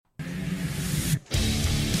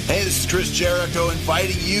Hey, this is Chris Jericho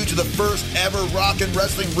inviting you to the first ever rock and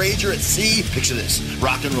wrestling Rager at Sea. Picture this,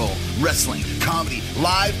 rock and roll, wrestling, comedy,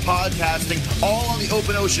 live podcasting, all on the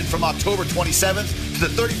open ocean from October 27th to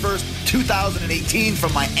the 31st, 2018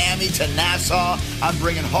 from Miami to Nassau. I'm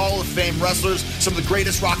bringing Hall of Fame wrestlers, some of the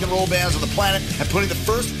greatest rock and roll bands on the planet, and putting the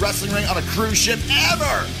first wrestling ring on a cruise ship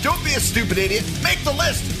ever. Don't be a stupid idiot. Make the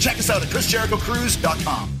list. Check us out at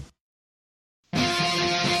ChrisJerichoCruise.com.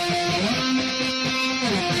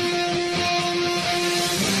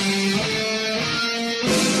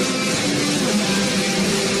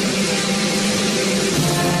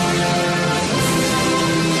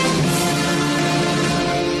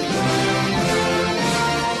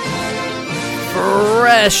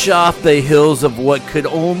 Fresh off the hills of what could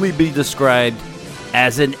only be described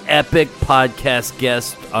as an epic podcast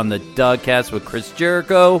guest on the Dogcast with Chris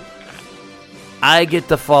Jericho, I get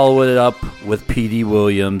to follow it up with Petey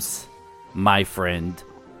Williams, my friend.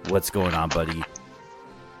 What's going on, buddy?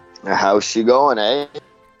 How's she going, eh?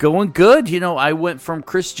 Going good. You know, I went from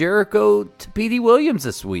Chris Jericho to Petey Williams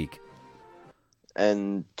this week.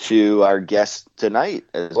 And to our guest tonight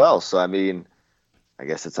as well. So, I mean, I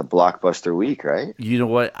guess it's a blockbuster week, right? You know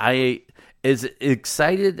what? As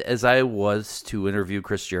excited as I was to interview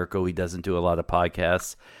Chris Jericho, he doesn't do a lot of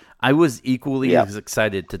podcasts. I was equally as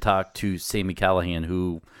excited to talk to Sami Callahan,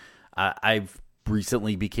 who I've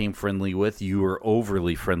recently became friendly with. You were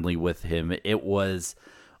overly friendly with him. It was,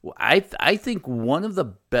 I think, one of the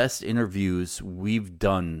best interviews we've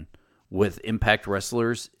done with Impact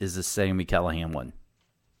wrestlers is the Sami Callahan one.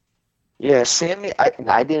 Yeah, Sami,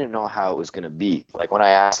 I didn't know how it was going to be. Like, when I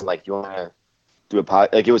asked him, like, you want to do a pod?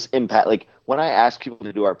 Like, it was Impact. Like, when I ask people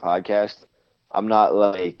to do our podcast, I'm not,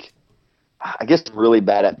 like, I guess I'm really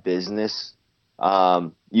bad at business.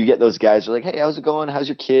 You get those guys who are like, hey, how's it going? How's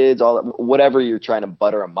your kids? All that, whatever you're trying to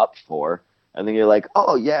butter them up for. And then you're like,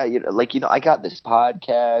 oh, yeah, I got this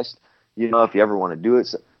podcast. If you ever want to do it.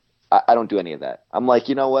 So I don't do any of that. I'm like,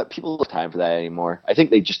 you know what? People don't have time for that anymore. I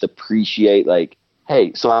think they just appreciate, like,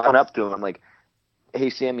 hey, so I went up to him. I'm like, hey,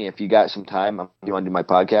 Sami, if you got some time, do you want to do my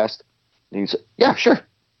podcast? And he said, yeah, sure.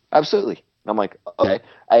 Absolutely. And I'm like, okay.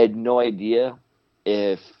 I had no idea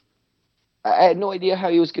how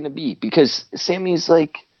he was going to be, because Sami's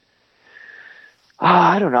like,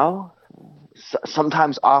 I don't know,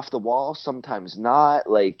 sometimes off the wall, sometimes not.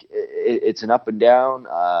 Like, it's an up and down.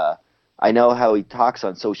 I know how he talks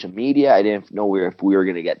on social media. I didn't know if we were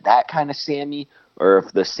going to get that kind of Sami, or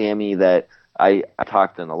if the Sami that I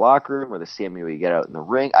talked in the locker room, or the Sami we get out in the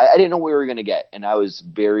ring. I didn't know what we were going to get, and I was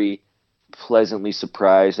very pleasantly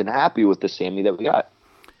surprised and happy with the Sami that we got.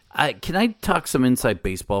 Can I talk some inside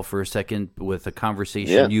baseball for a second with a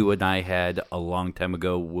conversation you and I had a long time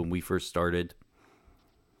ago when we first started?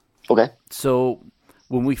 Okay. So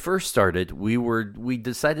when we first started, we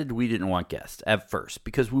decided we didn't want guests at first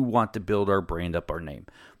because we want to build our brand up, our name.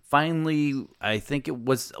 Finally, I think it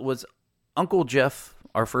was Uncle Jeff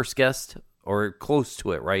our first guest, or close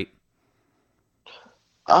to it, right?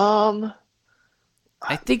 I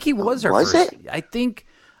think he was our first. It? I think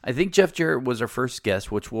Jeff Jarrett was our first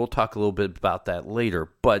guest, which we'll talk a little bit about that later.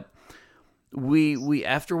 But we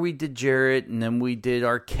after we did Jarrett, and then we did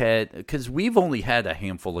Arquette, because we've only had a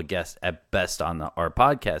handful of guests at best on our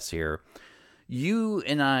podcast here. You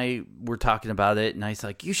and I were talking about it, and I was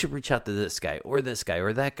like, you should reach out to this guy or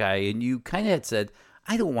that guy, and you kind of had said,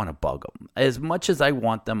 I don't want to bug them. As much as I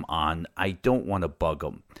want them on, I don't want to bug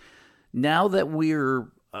them. Now that we're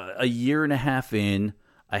a year and a half in,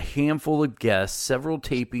 a handful of guests, several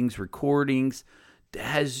tapings, recordings,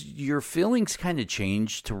 has your feelings kind of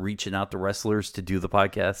changed to reaching out to wrestlers to do the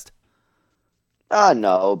podcast?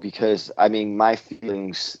 No, because, I mean, my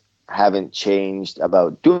feelings haven't changed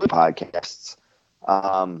about doing podcasts.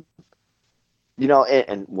 And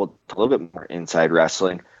we'll talk a little bit more inside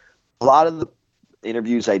wrestling. A lot of the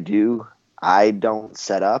interviews I don't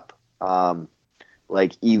set up.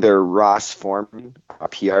 Like, either Ross Foreman, a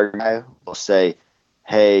PR guy, will say,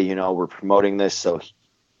 hey, we're promoting this, so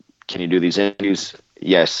can you do these interviews?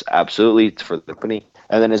 Yes, absolutely. It's for the company.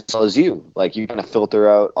 And then as well as you, like, you kind of filter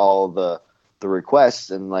out all the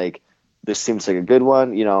requests, and like, this seems like a good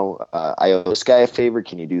one. I owe this guy a favor.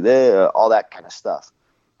 Can you do this? All that kind of stuff.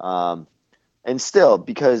 And still,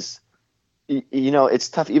 because, it's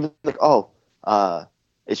tough. Even like,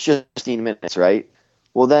 it's just 15 minutes, right?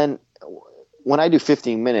 Well, then when I do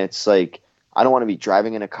 15 minutes, like, I don't want to be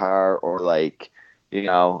driving in a car, or like,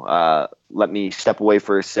 let me step away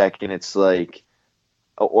for a second. It's like,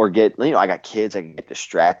 or get, I got kids, I can get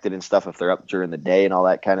distracted and stuff if they're up during the day and all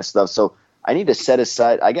that kind of stuff. So I need to set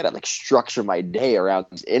aside, I got to like structure my day around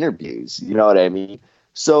these interviews. You know what I mean?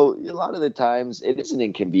 So a lot of the times it is an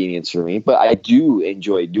inconvenience for me, but I do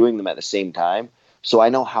enjoy doing them at the same time. So I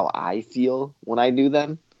know how I feel when I do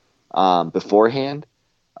them beforehand.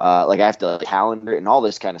 Like I have to calendar it and all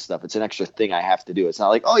this kind of stuff. It's an extra thing I have to do. It's not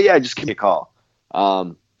like, oh yeah, just give me a call.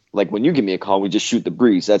 Like when you give me a call, we just shoot the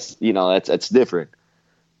breeze. That's different.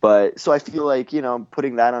 But so I feel like,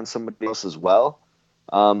 putting that on somebody else as well,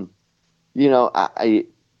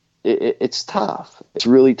 it's tough. It's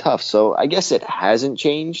really tough. So I guess it hasn't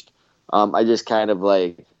changed. I just kind of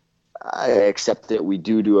like, I accept that we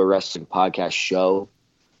do a wrestling podcast show.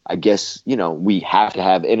 I guess, we have to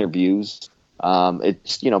have interviews.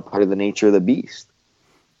 It's, part of the nature of the beast.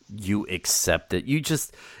 You accept it. You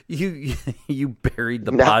just, you buried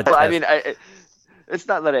the podcast. I mean, it's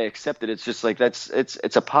not that I accept it. It's just like, it's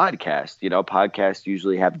a podcast, podcasts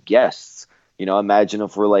usually have guests, imagine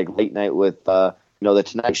if we're like late night with, the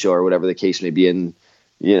Tonight Show or whatever the case may be. And,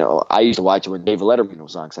 I used to watch it when Dave Letterman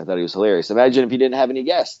was on because I thought he was hilarious. Imagine if he didn't have any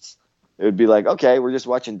guests. It would be like, okay, we're just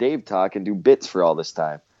watching Dave talk and do bits for all this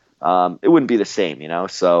time. It wouldn't be the same,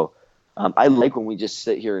 So I like when we just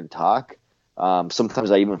sit here and talk.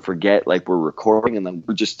 Sometimes I even forget like we're recording and then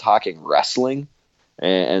we're just talking wrestling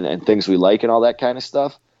and things we like and all that kind of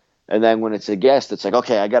stuff. And then when it's a guest, it's like,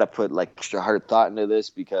 okay, I got to put like extra hard thought into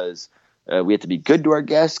this because we have to be good to our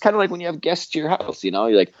guests. Kind of like when you have guests to your house,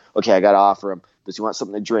 you're like, okay, I got to offer them. Does he want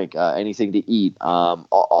something to drink? Anything to eat?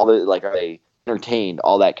 All the, like, are they entertained?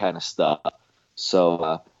 All that kind of stuff.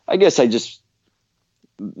 So I guess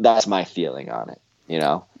that's my feeling on it.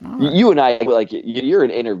 Right. You and I, like, you're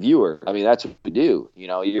an interviewer. I mean, that's what you do.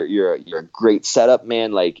 You're a great setup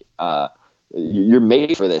man. Like, you're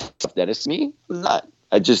made for this stuff. Dennis, me, I'm not.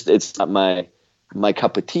 It's not my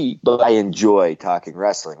cup of tea. But I enjoy talking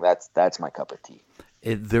wrestling. That's my cup of tea.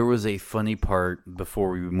 There was a funny part before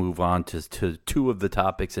we move on to two of the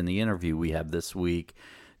topics in the interview we have this week.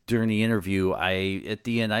 During the interview, at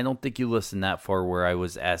the end, I don't think you listened that far, where I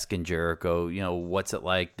was asking Jericho, what's it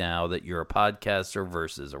like now that you're a podcaster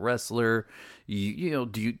versus a wrestler?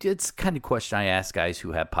 It's kind of question I ask guys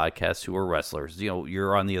who have podcasts who are wrestlers.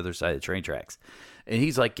 You're on the other side of the train tracks. And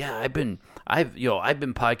he's like, yeah, I've been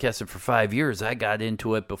podcasting for 5 years. I got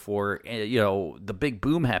into it before, the big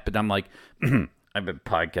boom happened. I'm like, I've been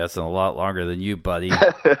podcasting a lot longer than you, buddy.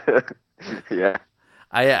 Yeah.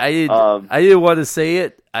 I didn't want to say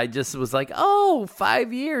it. I just was like,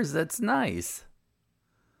 5 years. That's nice.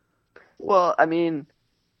 Well, I mean,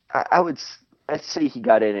 I'd say he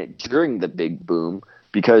got in it during the big boom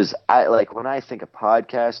because when I think of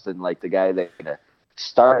podcast and like the guy that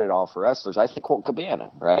started all for wrestlers, I think Colt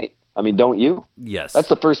Cabana, right? I mean, don't you? Yes. That's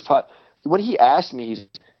the first when he asked me, he's,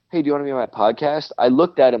 hey, do you want to be on my podcast? I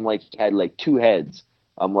looked at him like he had like two heads.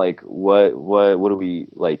 I'm like, what do we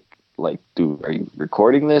like do? Are you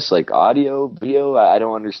recording this? Like audio, video? I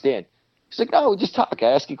don't understand. He's like, no, just talk. I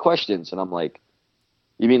ask you questions. And I'm like,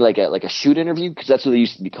 you mean like a shoot interview? Because that's what they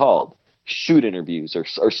used to be called. Shoot interviews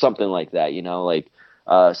or something like that, like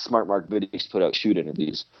Smart Mark Videos put out shoot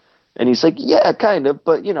interviews. And he's like, yeah, kind of,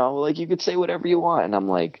 but like you could say whatever you want. And I'm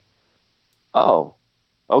like, oh,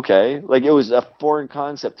 okay. Like it was a foreign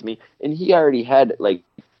concept to me. And he already had like,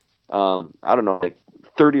 I don't know, like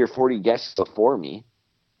 30 or 40 guests before me.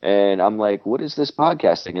 And I'm like, what is this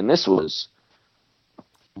podcasting? And this was,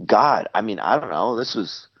 God, I mean, I don't know. This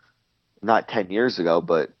was not 10 years ago,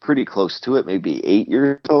 but pretty close to it, maybe 8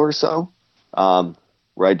 years ago or so,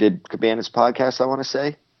 where I did Cabana's podcast, I want to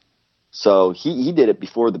say. So he did it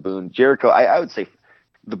before the boom. Jericho, I would say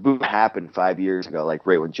the boom happened 5 years ago, like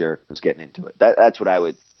right when Jericho was getting into it. That's what I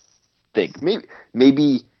would think.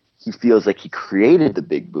 Maybe he feels like he created the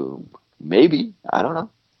big boom. Maybe. I don't know.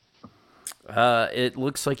 It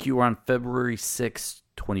looks like you were on February 6th,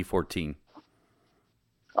 2014.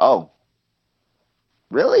 Oh.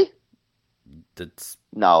 Really?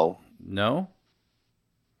 No.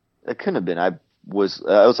 It couldn't have been. I was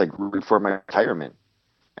like before my retirement.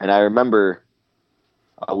 And I remember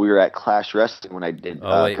we were at Clash Wrestling when I did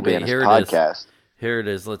Cabana's podcast. Here it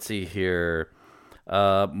is. Let's see here.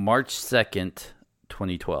 March 2nd,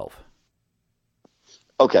 2012.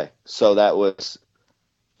 Okay, so that was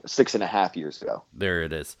 6.5 years ago. There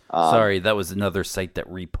it is. Sorry, that was another site that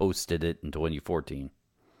reposted it in 2014.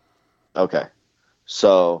 Okay.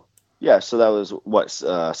 So, yeah, so that was,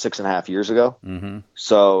 6.5 years ago? Mm-hmm.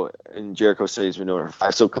 So, and Jericho said he's been doing it for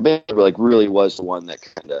 5. So, Cabana, really was the one that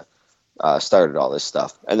kind of started all this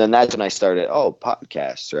stuff. And then that's when I started,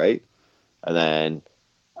 podcasts, right? And then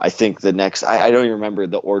I think the next, I don't even remember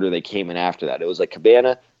the order they came in after that. It was like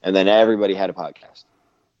Cabana, and then everybody had a podcast.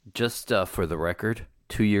 Just for the record,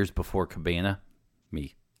 2 years before Cabana,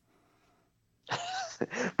 me.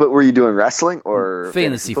 But were you doing wrestling or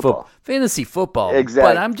fantasy football? Fantasy football.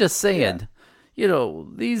 Exactly. But I'm just saying,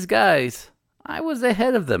 these guys, I was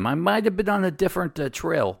ahead of them. I might have been on a different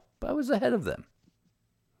trail, but I was ahead of them.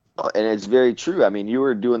 And it's very true. I mean, you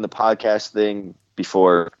were doing the podcast thing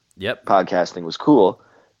before podcasting was cool.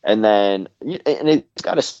 And then it's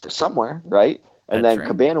got to somewhere, right? And That's then right.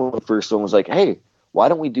 Cabana, the first one, was like, hey, why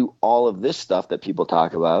don't we do all of this stuff that people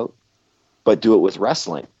talk about, but do it with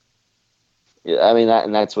wrestling? I mean,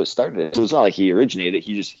 that's what started it. So it's not like he originated it.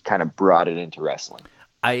 He just kind of brought it into wrestling.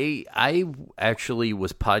 I actually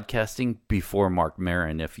was podcasting before Mark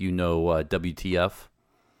Maron, if you know WTF.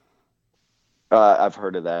 I've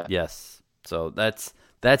heard of that. Yes. So that's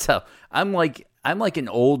how I'm like an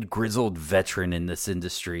old grizzled veteran in this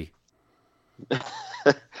industry.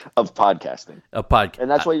 Of podcasting. And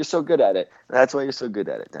that's why you're so good at it. That's why you're so good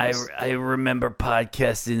at it, Dennis. I remember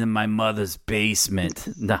podcasting in my mother's basement.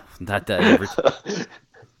 No, not that.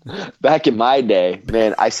 Back in my day,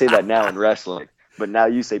 man, I say that now in wrestling, but now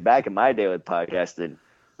you say back in my day with podcasting.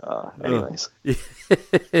 Anyways.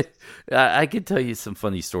 I could tell you some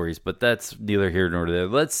funny stories, but that's neither here nor there.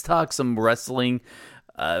 Let's talk some wrestling.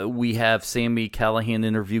 We have Sami Callahan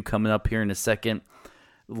interview coming up here in a second.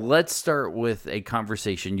 Let's start with a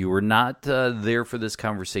conversation. You were not there for this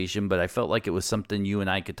conversation, but I felt like it was something you and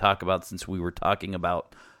I could talk about since we were talking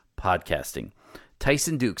about podcasting.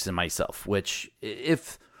 Tyson Dukes and myself, which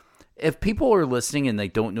if people are listening and they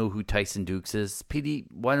don't know who Tyson Dukes is, Petey,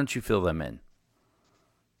 why don't you fill them in?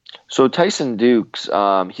 So Tyson Dukes,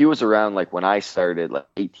 he was around like when I started like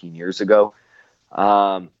 18 years ago.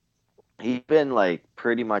 He's been like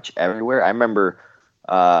pretty much everywhere. I remember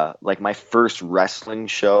like my first wrestling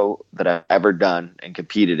show that I've ever done and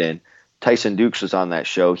competed in. Tyson Dukes was on that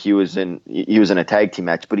show. He was in a tag team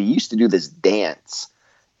match, but he used to do this dance,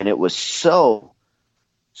 and it was so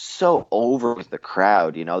over with the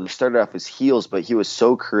crowd. They started off as heels, but he was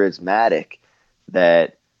so charismatic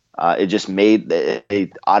that it just made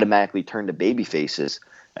they automatically turned to baby faces.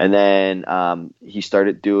 And then he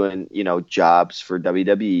started doing jobs for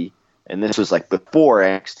WWE, and this was like before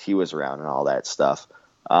NXT was around and all that stuff.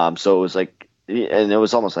 So it was like, and it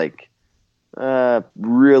was almost like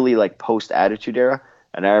really like post Attitude Era.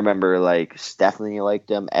 And I remember like Stephanie liked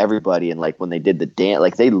him, everybody, and like when they did the dance,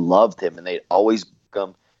 like they loved him, and they'd always book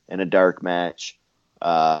him in a dark match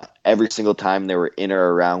every single time they were in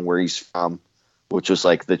or around where he's from, which was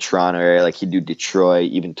like the Toronto area. Like he'd do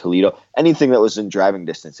Detroit, even Toledo, anything that was in driving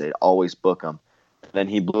distance, they'd always book him. And then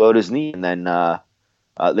he blew out his knee, and then I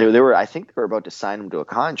think they were about to sign him to a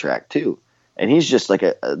contract too. And he's just like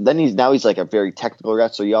he's like a very technical guy,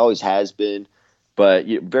 so he always has been, but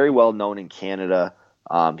very well known in Canada.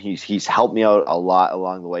 He's helped me out a lot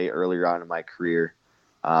along the way earlier on in my career.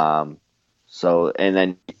 So, and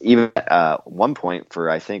then even at one point for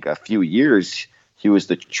I think a few years, he was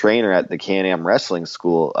the trainer at the Can-Am Wrestling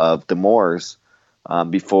School of Demores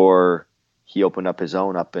before he opened up his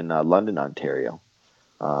own up in London, Ontario.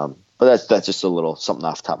 But that's just a little something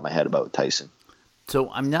off the top of my head about Tyson.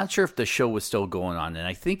 So I'm not sure if the show was still going on, and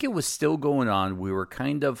I think it was still going on. We were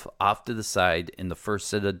kind of off to the side in the first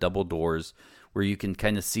set of double doors where you can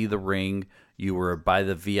kind of see the ring. You were by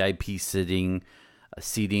the VIP seating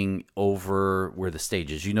over where the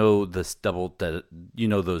stage is.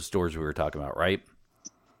 Those doors we were talking about, right?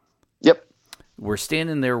 Yep. We're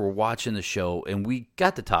standing there, we're watching the show, and we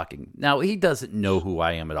got to talking. Now, he doesn't know who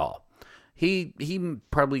I am at all. He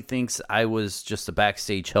probably thinks I was just a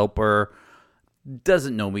backstage helper,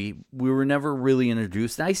 doesn't know me. We were never really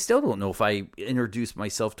introduced, and I still don't know if I introduced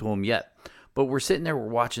myself to him yet. But we're sitting there, we're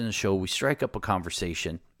watching the show, we strike up a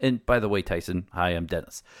conversation. And by the way, Tyson, hi, I'm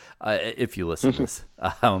Dennis, if you listen to this.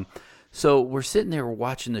 So we're sitting there, we're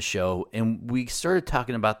watching the show, and we started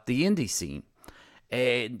talking about the indie scene.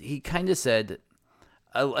 And he kind of said,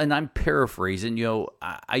 and I'm paraphrasing,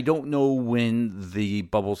 I don't know when the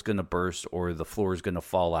bubble's going to burst or the floor is going to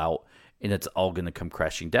fall out and it's all going to come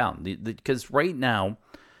crashing down. Because right now,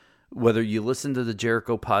 whether you listen to the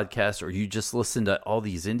Jericho podcast or you just listen to all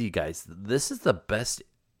these indie guys, this is the best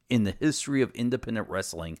in the history of independent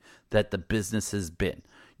wrestling that the business has been.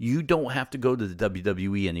 You don't have to go to the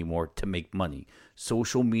WWE anymore to make money.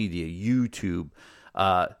 Social media, YouTube,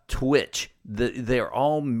 Twitch, they're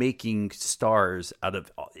all making stars out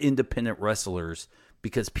of independent wrestlers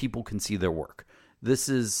because people can see their work. This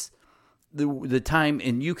is the time,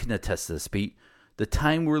 and you can attest to this, Pete, the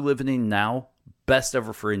time we're living in now, best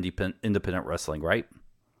ever for independent wrestling, right?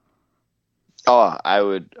 Oh, I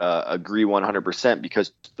would agree 100%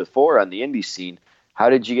 because before on the indie scene, how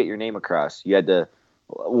did you get your name across? You had to,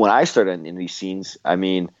 when I started in indie scenes, I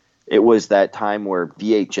mean, it was that time where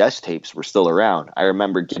VHS tapes were still around. I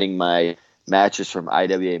remember getting my matches from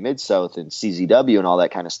IWA Mid-South and CZW and all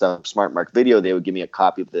that kind of stuff. Smart Mark Video, they would give me a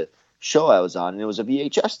copy of the show I was on, and it was a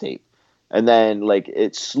VHS tape. And then, like,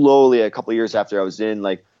 it slowly, a couple of years after I was in,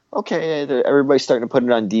 like, okay, everybody's starting to put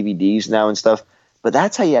it on DVDs now and stuff. But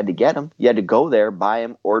that's how you had to get them. You had to go there, buy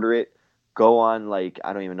them, order it, go on, like,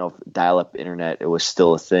 I don't even know if dial-up internet, it was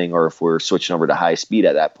still a thing, or if we're switching over to high speed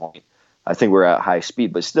at that point. I think we're at high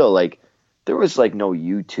speed, but still, like, there was, like, no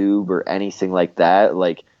YouTube or anything like that.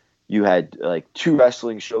 Like, you had, like, 2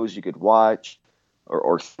 wrestling shows you could watch,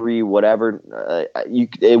 or 3, whatever.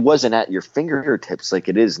 It wasn't at your fingertips like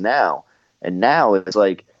it is now. And now it's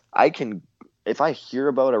like, if I hear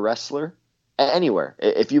about a wrestler anywhere,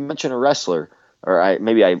 if you mention a wrestler, or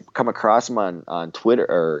maybe I come across him on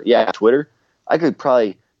Twitter, Twitter, I could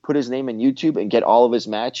probably put his name in YouTube and get all of his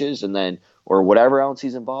matches, and then, or whatever else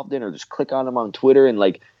he's involved in, or just click on him on Twitter, and,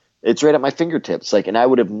 like, it's right at my fingertips. Like, and I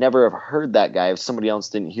would have never have heard that guy if somebody else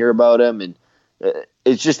didn't hear about him. And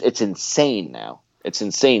it's insane now. It's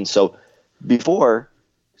insane. So before,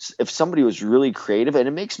 if somebody was really creative, and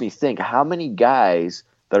it makes me think how many guys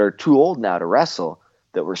that are too old now to wrestle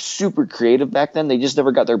that were super creative back then, they just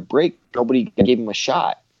never got their break. Nobody gave them a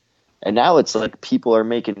shot. And now it's like people are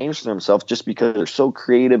making names for themselves just because they're so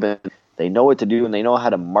creative and they know what to do and they know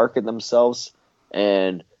how to market themselves.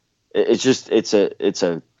 And it's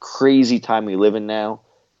a crazy time we live in now.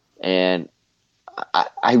 And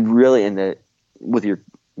I really, with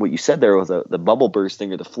what you said there with the bubble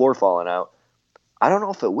bursting or the floor falling out, I don't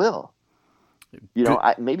know if it will. You know,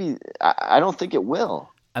 I don't think it will.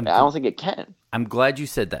 I don't think it can. I'm glad you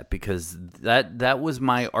said that, because that was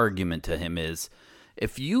my argument to him is,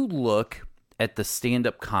 if you look at the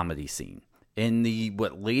stand-up comedy scene in the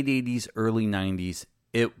late 80s, early 90s,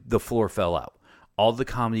 the floor fell out. All the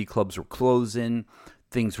comedy clubs were closing.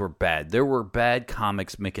 Things were bad. There were bad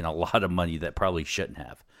comics making a lot of money that probably shouldn't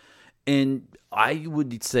have. And I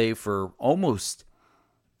would say for almost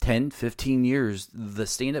 10, 15 years, the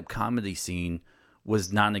stand-up comedy scene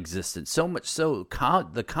was non-existent. So much so,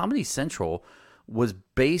 the Comedy Central was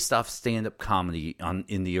based off stand-up comedy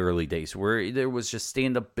in the early days, where there was just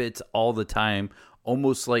stand-up bits all the time,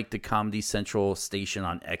 almost like the Comedy Central station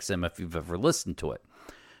on XM, if you've ever listened to it.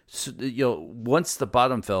 So, once the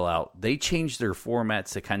bottom fell out, they changed their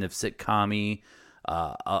formats to kind of sitcom-y,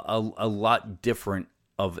 a lot different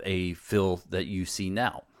of a feel that you see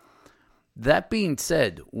now. That being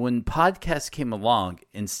said, when podcasts came along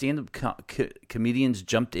and stand-up comedians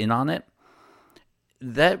jumped in on it,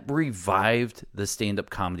 that revived the stand-up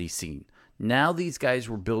comedy scene. Now these guys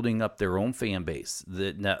were building up their own fan base,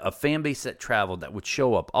 a fan base that traveled, that would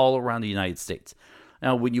show up all around the United States.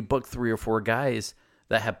 Now, when you book 3 or 4 guys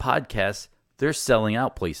that have podcasts, they're selling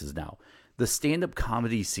out places now. The stand-up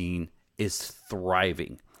comedy scene is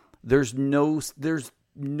thriving. There's no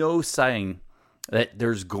sign that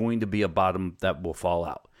there's going to be a bottom that will fall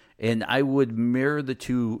out. And I would mirror the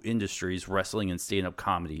two industries, wrestling and stand-up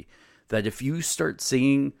comedy, that if you start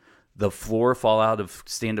seeing the floor fall out of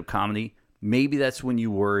stand-up comedy, maybe that's when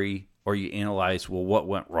you worry or you analyze, well, what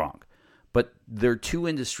went wrong? But there are two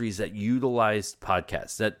industries that utilize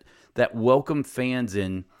podcasts, that welcome fans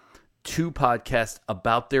in to podcasts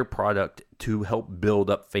about their product to help build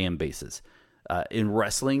up fan bases. In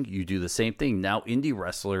wrestling, you do the same thing. Now, indie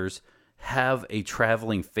wrestlers have a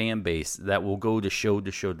traveling fan base that will go to show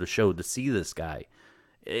to see this guy.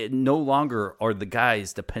 It no longer are the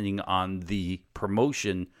guys depending on the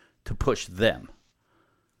promotion to push them.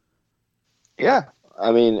 Yeah,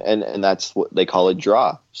 I mean, and that's what they call a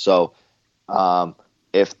draw. So,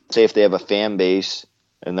 if they have a fan base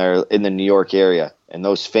and they're in the New York area and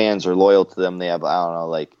those fans are loyal to them, they have, I don't know,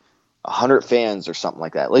 like 100 fans or something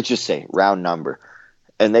like that. Let's just say round number,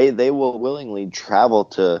 and they will willingly travel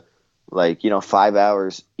to 5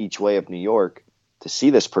 hours each way of New York to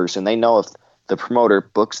see this person. They know if the promoter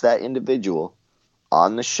books that individual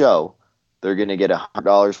on the show, they're going to get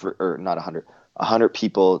 $100 for, or not 100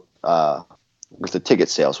 people worth of ticket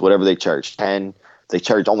sales, whatever they charge. They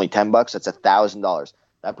charge only $10. That's $1,000.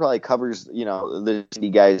 That probably covers,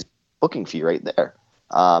 the guy's booking fee right there.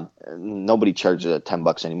 Nobody charges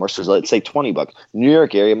 $10 anymore. So let's say $20. New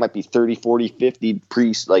York area might be 30, 40, 50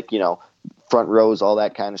 priests, front rows, all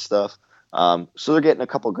that kind of stuff. So they're getting a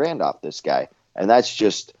couple grand off this guy. And that's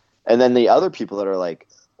just, and then the other people that are like,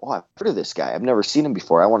 oh, I've heard of this guy. I've never seen him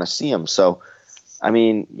before. I want to see him. So,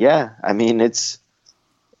 it's,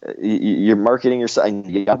 you're marketing yourself. And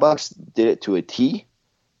Young Bucks did it to a T,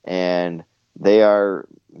 and they are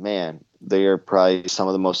probably some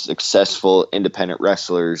of the most successful independent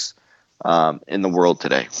wrestlers in the world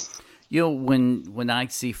today. when I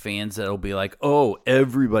see fans that'll be like, "Oh,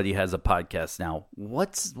 everybody has a podcast now."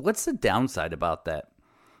 What's the downside about that?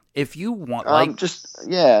 If you want, I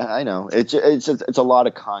know it's a lot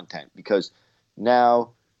of content because now,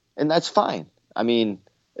 and that's fine. I mean,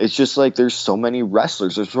 it's just like there's so many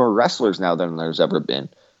wrestlers. There's more wrestlers now than there's ever been,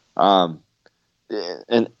 and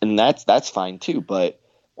that's fine too. But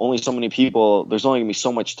only so many people. There's only gonna be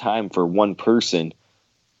so much time for one person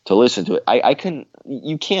to listen to it.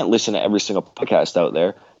 You can't listen to every single podcast out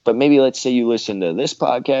there, but maybe let's say you listen to this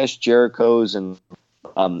podcast, Jericho's and,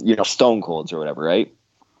 Stone Cold's or whatever, right?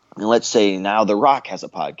 And let's say now The Rock has a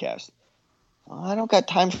podcast. Well, I don't got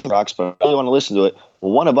time for The Rock's, but I really want to listen to it.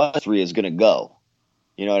 Well, one of us three is going to go.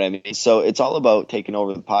 You know what I mean? So it's all about taking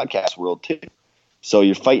over the podcast world too. So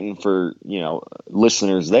you're fighting for,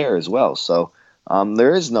 listeners there as well. So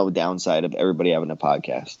there is no downside of everybody having a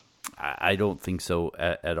podcast. I don't think so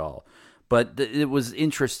at all. But it was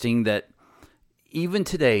interesting that even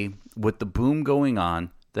today, with the boom going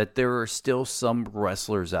on, that there are still some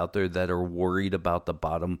wrestlers out there that are worried about the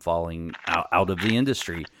bottom falling out of the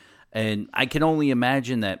industry. And I can only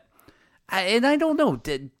imagine that. And I don't know,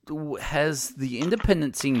 has the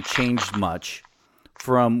independent scene changed much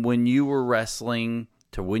from when you were wrestling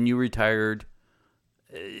to when you retired?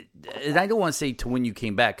 And I don't want to say to when you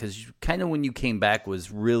came back, because kind of when you came back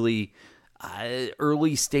was really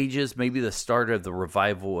early stages, maybe the start of the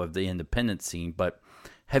revival of the independent scene. But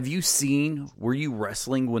were you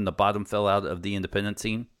wrestling when the bottom fell out of the independent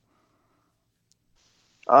scene?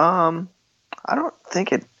 I don't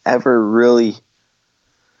think it ever really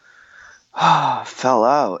fell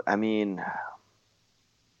out. I mean,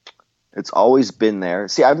 it's always been there.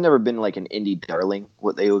 See, I've never been like an indie darling,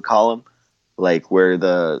 what they would call them. Like where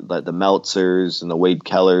the Meltzers and the Wade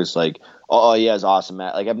Kellers, like, oh yeah, it's awesome,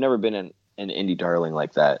 Matt. Like I've never been an indie darling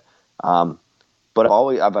like that. But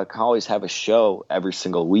I can always have a show every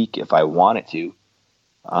single week if I wanted to.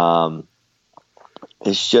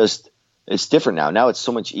 It's different now. Now it's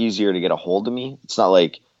so much easier to get a hold of me. It's not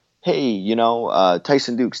like, hey,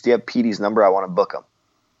 Tyson Dukes, do you have Petey's number? I want to book him.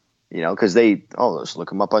 Because let's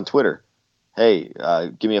look him up on Twitter. Hey,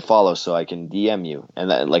 give me a follow so I can DM you.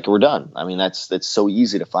 And that, we're done. I mean, that's so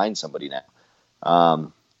easy to find somebody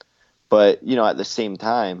now. But, at the same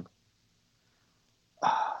time,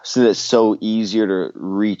 so it's so easier to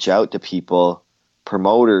reach out to people,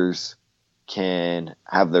 promoters can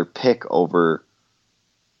have their pick over,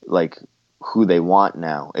 who they want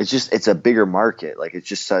now. It's a bigger market. It's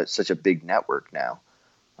just such a big network now.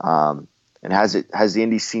 And has the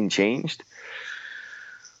indie scene changed?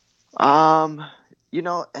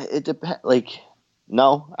 It depends.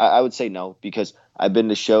 No, I would say no, because I've been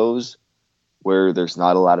to shows where there's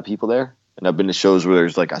not a lot of people there, and I've been to shows where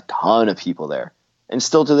there's a ton of people there. And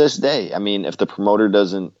still to this day, I mean, if the promoter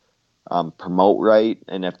doesn't promote right,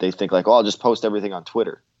 and if they think I'll just post everything on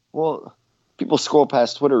Twitter, well, people scroll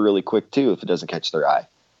past Twitter really quick too if it doesn't catch their eye.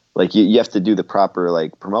 You have to do the proper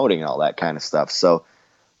promoting and all that kind of stuff. So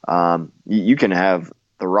you can have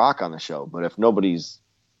The Rock on the show, but if nobody's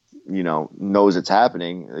knows it's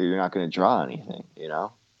happening, you're not going to draw anything.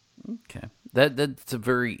 Okay, that's a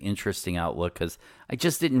very interesting outlook, because I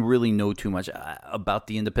just didn't really know too much about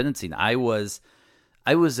the independent scene. I was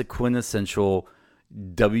a quintessential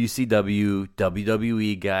WCW,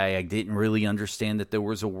 WWE guy. I didn't really understand that there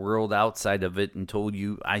was a world outside of it until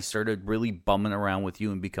I started really bumming around with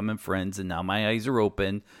you and becoming friends, and now my eyes are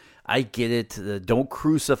open. I get it. Don't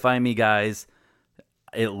crucify me, guys.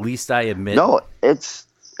 At least I admit. No,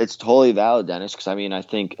 it's totally valid, Dennis, because I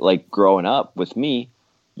think growing up with me,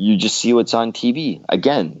 you just see what's on TV.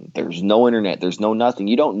 Again, there's no internet. There's no nothing.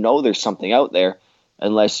 You don't know there's something out there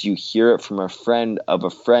unless you hear it from a friend of a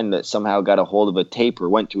friend that somehow got a hold of a tape or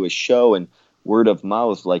went to a show, and word of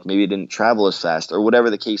mouth, maybe it didn't travel as fast or whatever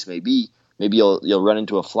the case may be. Maybe you'll run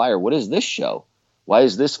into a flyer. What is this show? Why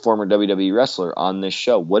is this former WWE wrestler on this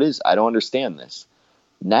show? I don't understand this.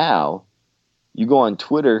 Now, you go on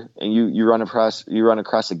Twitter and you run across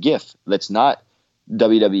a GIF that's not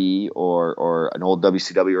WWE or an old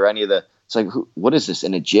WCW or any of the. It's what is this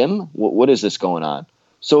in a gym? What is this going on?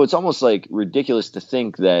 So it's almost ridiculous to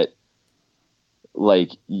think that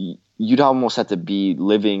you'd almost have to be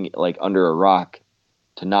living under a rock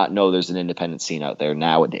to not know there's an independent scene out there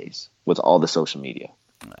nowadays with all the social media.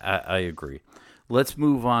 I agree. Let's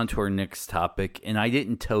move on to our next topic. And I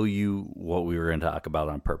didn't tell you what we were going to talk about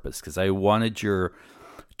on purpose, because I wanted your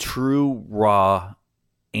true, raw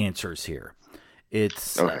answers here.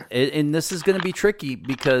 It's okay. And this is going to be tricky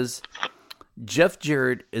because Jeff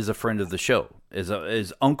Jarrett is a friend of the show.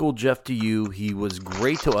 Is Uncle Jeff to you. He was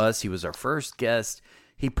great to us. He was our first guest.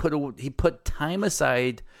 He put time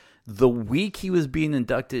aside the week he was being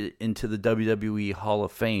inducted into the WWE Hall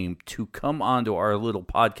of Fame to come onto our little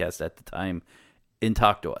podcast at the time and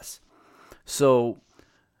talk to us. So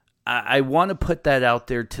I want to put that out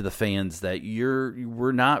there to the fans that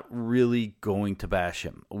we're not really going to bash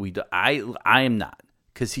him. I am not,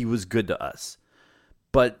 because he was good to us.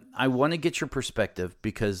 But I want to get your perspective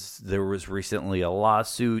because there was recently a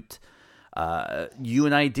lawsuit. You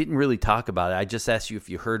and I didn't really talk about it. I just asked you if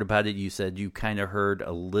you heard about it. You said you kind of heard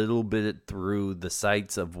a little bit through the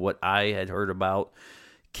sites of what I had heard about.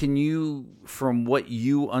 Can you, from what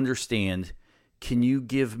you understand, can you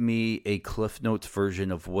give me a Cliff Notes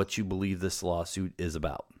version of what you believe this lawsuit is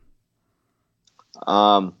about?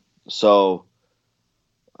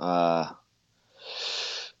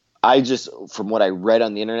 I just, from what I read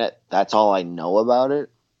on the internet, that's all I know about it.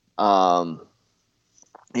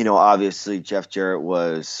 Obviously Jeff Jarrett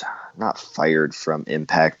was not fired from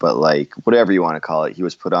Impact, but like whatever you want to call it, he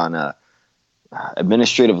was put on a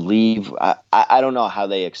administrative leave. I don't know how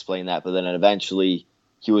they explain that, but then eventually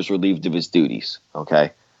he was relieved of his duties.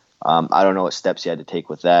 Okay. I don't know what steps he had to take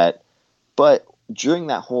with that, but during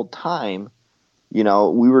that whole time, we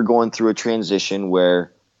were going through a transition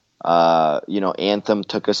where, Anthem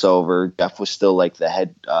took us over. Jeff was still like the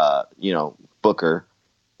head, booker.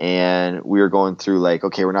 And we were going through like,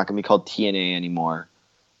 okay, we're not going to be called TNA anymore.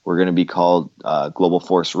 We're going to be called Global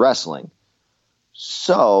Force Wrestling.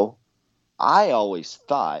 So I always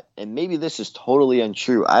thought, and maybe this is totally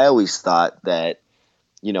untrue, I always thought that,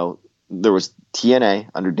 there was TNA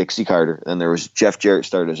under Dixie Carter, and there was Jeff Jarrett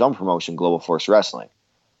started his own promotion, Global Force Wrestling.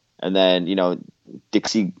 And then,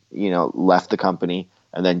 Dixie, left the company,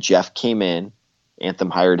 and then Jeff came in, Anthem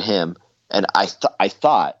hired him, and I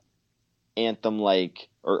thought Anthem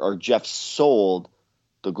or Jeff sold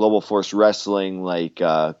the Global Force Wrestling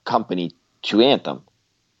company to Anthem,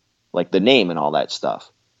 like the name and all that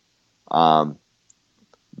stuff.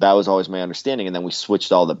 That was always my understanding, and then we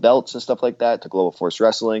switched all the belts and stuff like that to Global Force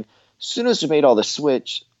Wrestling. As soon as we made all the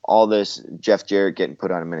switch, all this Jeff Jarrett getting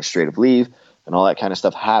put on administrative leave and all that kind of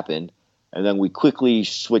stuff happened, and then we quickly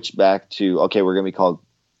switched back to, okay, we're going to be called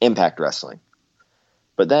Impact Wrestling.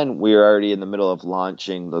 But then we were already in the middle of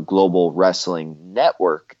launching the Global Wrestling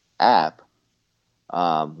Network app,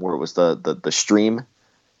 where it was the stream.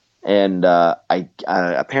 And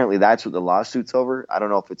apparently that's what the lawsuit's over. I don't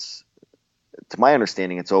know if it's, to my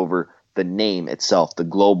understanding, it's over the name itself, the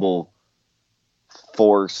Global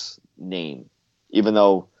Force name. Even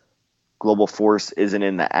though Global Force isn't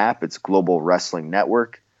in the app, it's Global Wrestling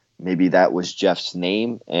Network. Maybe that was Jeff's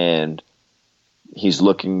name, and he's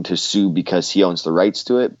looking to sue because he owns the rights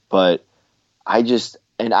to it. But I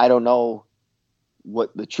don't know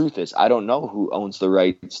what the truth is. I don't know who owns the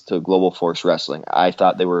rights to Global Force Wrestling. I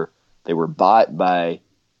thought they were bought by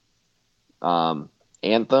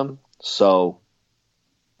Anthem. So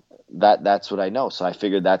that's what I know. So I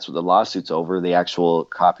figured that's what the lawsuit's over, the actual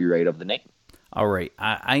copyright of the name. All right.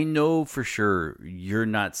 I know for sure you're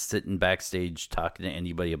not sitting backstage talking to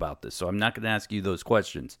anybody about this, so I'm not going to ask you those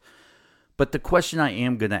questions. But the question I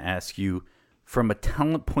am going to ask you from a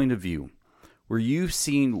talent point of view, where you've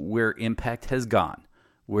seen where Impact has gone,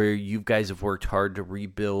 where you guys have worked hard to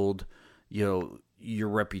rebuild, your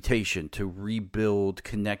reputation, to rebuild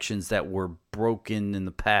connections that were broken in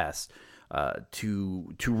the past,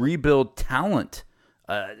 to rebuild talent,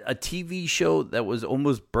 a TV show that was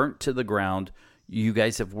almost burnt to the ground. You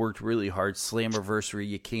guys have worked really hard. Slammiversary,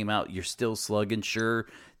 you came out, you're still slugging. Sure,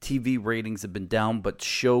 TV ratings have been down, but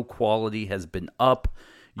show quality has been up.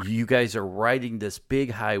 You guys are riding this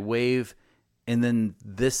big high wave, and then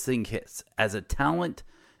this thing hits. As a talent,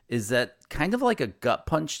 is that kind of like a gut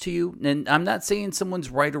punch to you? And I'm not saying someone's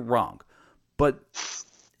right or wrong, but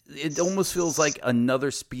it almost feels like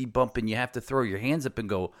another speed bump, and you have to throw your hands up and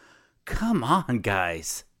go, come on,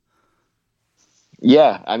 guys.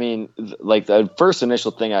 Yeah, I mean, like the first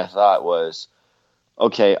initial thing I thought was,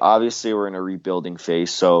 okay, obviously we're in a rebuilding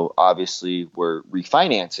phase, so obviously we're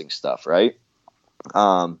refinancing stuff, right?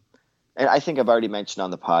 And I think I've already mentioned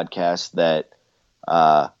on the podcast that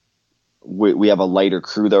we have a lighter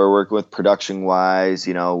crew that we're working with production-wise.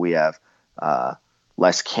 We have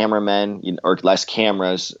less cameramen or less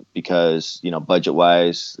cameras because,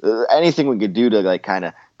 budget-wise, anything we could do to kind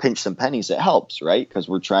of pinch some pennies, it helps, right? Because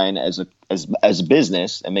we're trying as a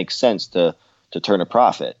business, it makes sense to turn a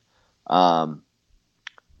profit.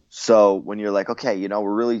 So when you're like, okay,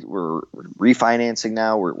 we're refinancing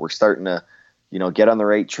now, we're starting to, get on the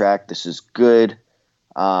right track. This is good.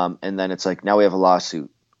 And then it's like, now we have a lawsuit,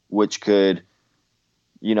 which could,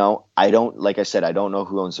 like I said, I don't know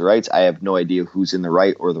who owns the rights. I have no idea who's in the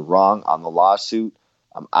right or the wrong on the lawsuit.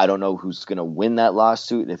 I don't know who's going to win that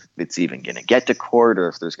lawsuit, if it's even going to get to court, or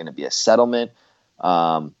if there's going to be a settlement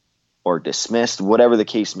or dismissed, whatever the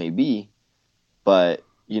case may be. But,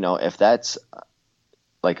 if that's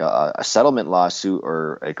like a settlement lawsuit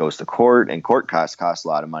or it goes to court and court costs cost a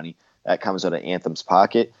lot of money, that comes out of Anthem's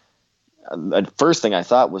pocket. The first thing I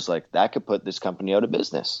thought was like, that could put this company out of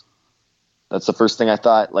business. That's the first thing I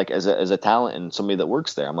thought, like as a talent and somebody that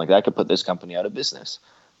works there. I'm like, that could put this company out of business.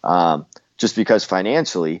 Just because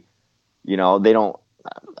financially, they don't,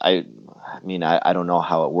 I don't know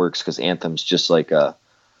how it works, because Anthem's just like a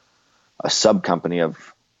sub company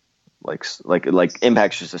of like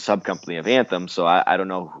Impact's just a sub company of Anthem. So I don't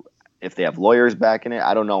know if they have lawyers back in it.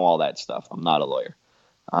 I don't know all that stuff. I'm not a lawyer.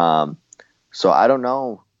 So I don't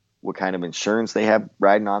know what kind of insurance they have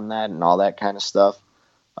riding on that and all that kind of stuff.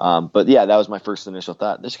 But yeah, that was my first initial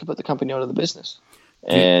thought. This could put the company out of the business.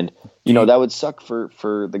 And, that would suck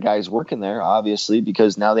for the guys working there, obviously,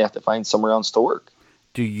 because now they have to find somewhere else to work.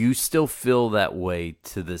 Do you still feel that way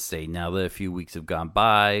to this day? Now that a few weeks have gone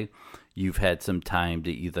by, you've had some time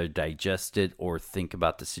to either digest it or think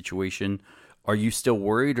about the situation. Are you still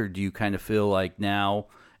worried, or do you kind of feel like now,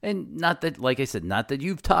 and not that, like I said, not that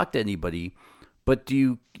you've talked to anybody, but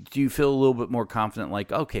do you feel a little bit more confident,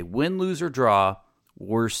 like, okay, win, lose, or draw,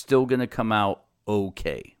 we're still going to come out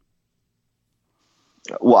okay?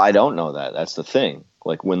 Well, I don't know that. That's the thing.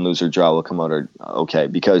 Like, win, lose, or draw will come out okay,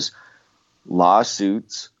 because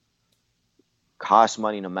lawsuits cost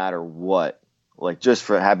money no matter what. Like, just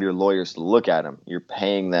have your lawyers to look at them, you're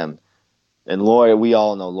paying them. And we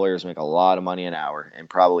all know lawyers make a lot of money an hour, and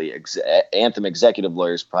probably Anthem executive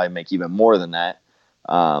lawyers probably make even more than that.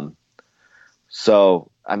 So,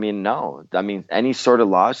 no. Any sort of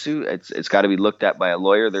lawsuit, it's got to be looked at by a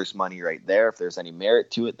lawyer. There's money right there. If there's any merit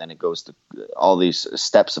to it, then it goes to all these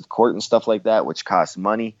steps of court and stuff like that, which costs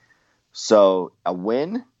money. So a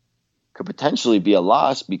win could potentially be a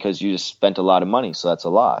loss because you just spent a lot of money. So that's a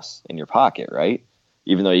loss in your pocket, right?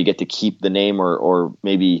 Even though you get to keep the name, or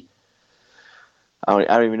maybe I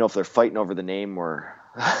don't even know if they're fighting over the name, or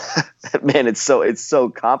man, it's so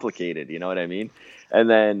complicated. You know what I mean? And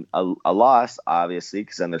then a loss, obviously,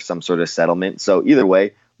 because then there's some sort of settlement. So either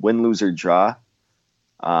way, win, lose, or draw,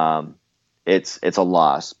 it's a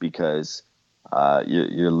loss, because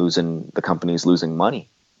you're losing, the company's losing money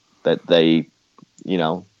that they,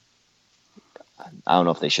 I don't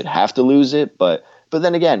know if they should have to lose it, but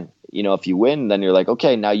then again, if you win, then you're like,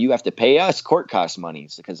 okay, now you have to pay us court cost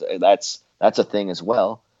monies, because that's a thing as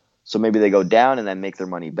well. So maybe they go down and then make their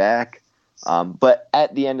money back. But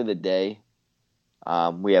at the end of the day,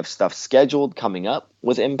 we have stuff scheduled coming up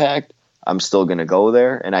with Impact. I'm still going to go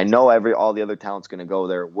there. And I know all the other talent's going to go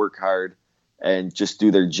there, work hard, and just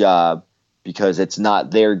do their job, because it's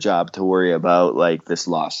not their job to worry about like this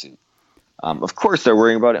lawsuit. Of course they're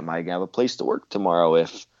worrying about it. Am I going to have a place to work tomorrow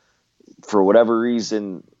if for whatever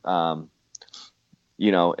reason, like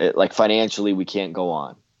financially we can't go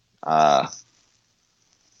on?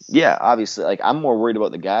 Yeah, obviously, like, I'm more worried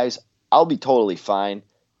about the guys. I'll be totally fine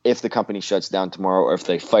if the company shuts down tomorrow, or if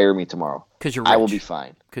they fire me tomorrow. Because you're rich. I will be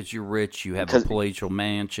fine. Because you're rich. You have a palatial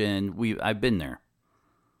mansion. I've been there.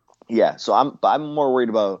 Yeah, so I'm more worried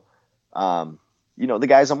about, the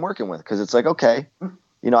guys I'm working with, because it's like, okay,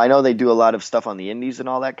 I know they do a lot of stuff on the indies and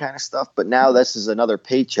all that kind of stuff, but now this is another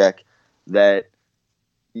paycheck that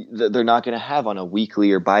they're not going to have on a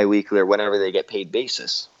weekly or biweekly or whenever they get paid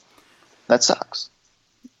basis. That sucks.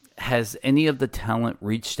 Has any of the talent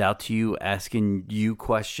reached out to you asking you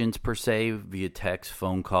questions per se, via text,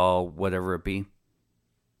 phone call, whatever it be?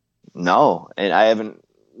 No, and I haven't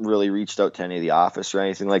really reached out to any of the office or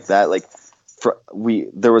anything like that. Like,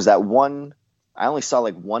 there was that one. I only saw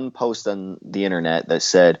like one post on the internet that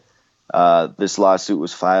said this lawsuit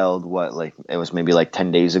was filed. It was maybe like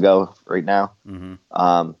 10 days ago right now.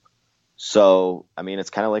 Mm-hmm. So it's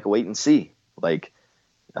kind of like a wait and see. Like,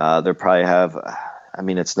 they probably have.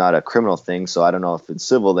 It's not a criminal thing, so I don't know if in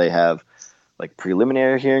civil they have like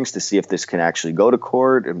preliminary hearings to see if this can actually go to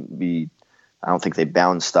court and be. I don't think they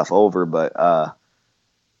bound stuff over, but to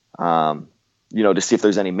see if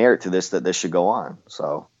there's any merit to this, that this should go on.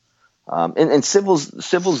 So, and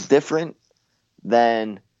civil's different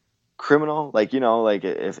than criminal. Like,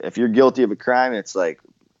 if you're guilty of a crime, it's like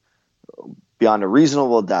beyond a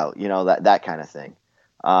reasonable doubt. That kind of thing.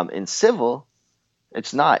 In civil,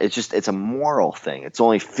 it's not. It's a moral thing. It's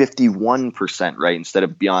only 51% right instead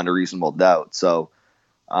of beyond a reasonable doubt. So,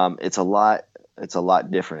 it's a lot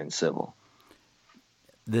different in civil.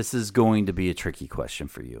 This is going to be a tricky question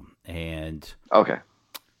for you. And okay,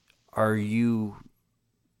 are you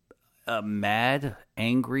mad,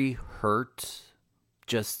 angry, hurt,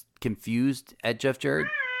 just confused at Jeff Jarrett?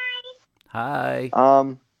 Hi.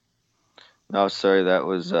 No, sorry, that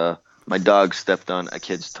was my dog stepped on a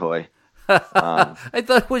kid's toy. I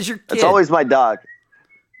thought it was your kid. It's always my dog.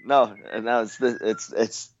 No, and now it's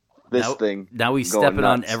this thing. Now he's going stepping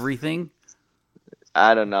on nuts. everything.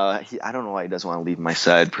 I don't know. I don't know why he doesn't want to leave my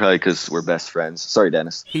side. Probably because we're best friends. Sorry,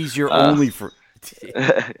 Dennis. He's your only friend.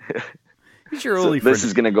 He's your only friend. This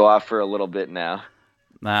is gonna go off for a little bit now.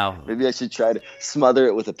 Now, Maybe I should try to smother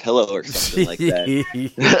it with a pillow or something like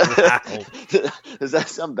that. Wow. Does that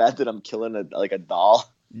sound bad that I'm killing a doll?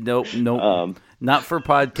 Nope. Not for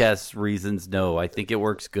podcast reasons. No, I think it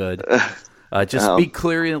works good. Just be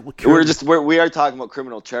clear. We are talking about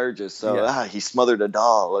criminal charges. So he smothered a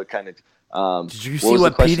doll. What kind of? Did you see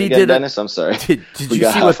what Petey did, Dennis? I'm sorry. Did we you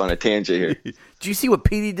got see off what on a tangent here? Did you see what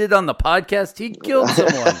Petey did on the podcast? He killed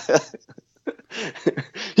someone.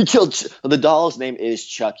 He killed the doll's name is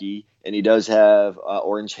Chucky, and he does have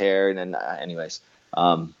orange hair. And then, anyways,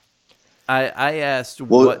 I asked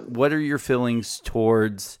what are your feelings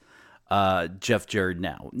towards Jeff Jarrett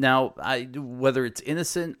now? Now, whether it's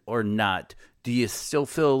innocent or not, do you still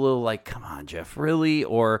feel a little like, come on, Jeff, really?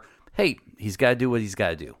 Or hey, he's got to do what he's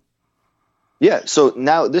got to do. Yeah. So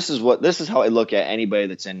now this is how I look at anybody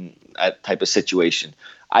that's in that type of situation.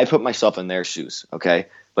 I put myself in their shoes. Okay.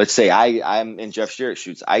 Let's say I'm in Jeff Jarrett's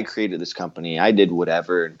shoes. I created this company. I did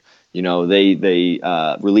whatever. And, they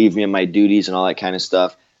relieved me of my duties and all that kind of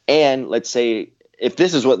stuff. And let's say if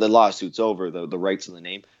this is what the lawsuit's over, the rights of the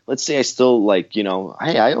name, let's say I still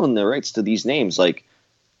hey, I own the rights to these names. Like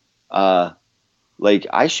I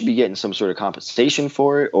should be getting some sort of compensation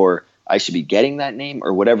for it, or I should be getting that name,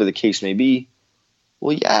 or whatever the case may be.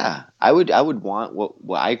 Well, yeah, I would want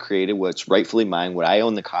what I created, what's rightfully mine, what I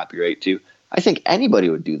own the copyright to. I think anybody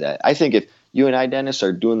would do that. I think if you and I, Dennis,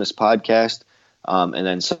 are doing this podcast, and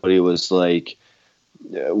then somebody was like,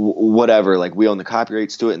 whatever, like we own the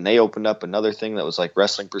copyrights to it, and they opened up another thing that was like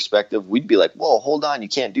wrestling perspective, we'd be like, whoa, hold on, you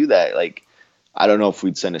can't do that. Like, I don't know if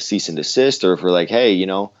we'd send a cease and desist, or if we're like, hey,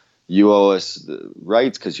 you owe us the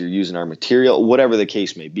rights because you're using our material, whatever the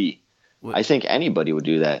case may be. I think anybody would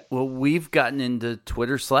do that. Well, we've gotten into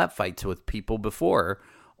Twitter slap fights with people before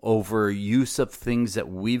over use of things that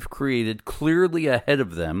we've created clearly ahead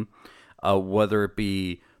of them, whether it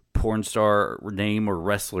be porn star name or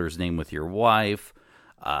wrestler's name with your wife.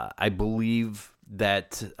 I believe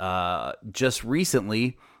that just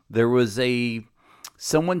recently there was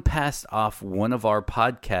someone passed off one of our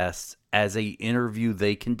podcasts as a interview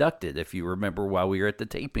they conducted, if you remember, while we were at the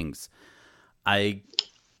tapings.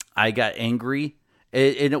 I got angry,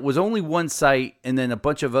 and it was only one site, and then a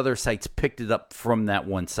bunch of other sites picked it up from that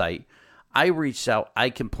one site. I reached out, I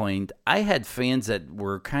complained. I had fans that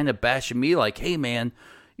were kind of bashing me like, hey, man,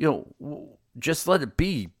 just let it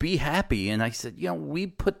be happy. And I said, we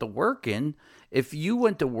put the work in. If you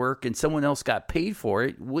went to work and someone else got paid for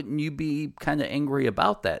it, wouldn't you be kind of angry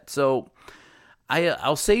about that? So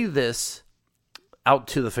I'll say this out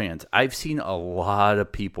to the fans. I've seen a lot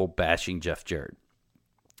of people bashing Jeff Jarrett.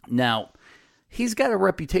 Now, he's got a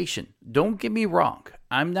reputation. Don't get me wrong.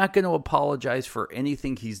 I'm not going to apologize for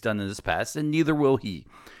anything he's done in his past, and neither will he.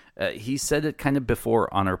 He said it kind of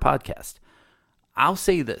before on our podcast. I'll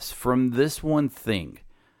say this. From this one thing,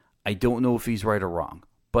 I don't know if he's right or wrong,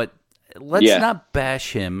 but let's not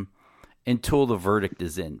bash him until the verdict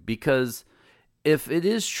is in, because if it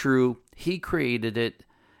is true, he created it,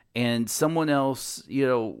 and someone else,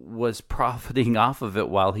 was profiting off of it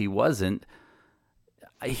while he wasn't,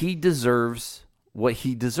 he deserves what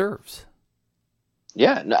he deserves.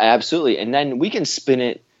 Yeah, no, absolutely. And then we can spin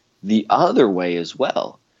it the other way as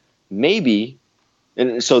well. Maybe,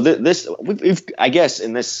 and so we've I guess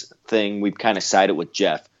in this thing, we've kind of sided with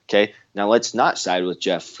Jeff. Okay, now let's not side with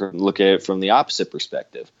Jeff. Look at it from the opposite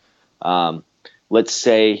perspective. Let's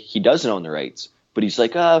say he doesn't own the rights, but he's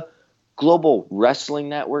like, Global Wrestling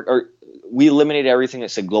Network, or we eliminated everything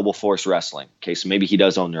that said Global Force Wrestling. Okay, so maybe he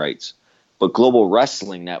does own the rights. But Global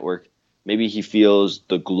Wrestling Network, maybe he feels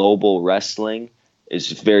the global wrestling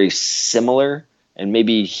is very similar, and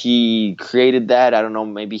maybe he created that. I don't know.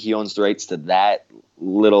 Maybe he owns the rights to that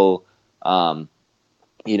little,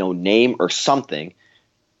 name or something.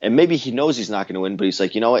 And maybe he knows he's not going to win, but he's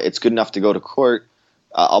like, you know what? It's good enough to go to court.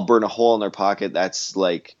 I'll burn a hole in their pocket. That's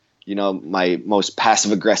like, my most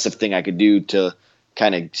passive aggressive thing I could do to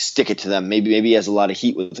kind of stick it to them. Maybe he has a lot of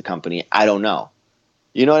heat with the company. I don't know.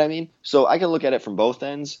 You know what I mean? So I can look at it from both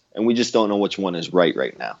ends, and we just don't know which one is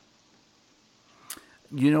right now.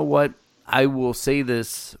 You know what? I will say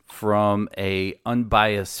this from a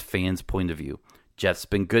unbiased fan's point of view. Jeff's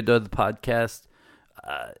been good to the podcast.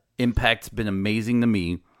 Impact's been amazing to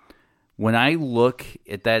me. When I look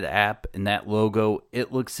at that app and that logo,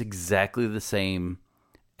 it looks exactly the same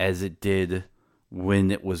as it did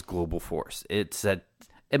when it was Global Force. It's that,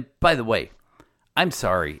 and by the way, I'm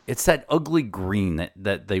sorry, it's that ugly green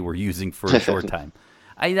that they were using for a short time.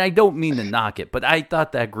 I don't mean to knock it, but I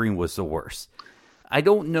thought that green was the worst. I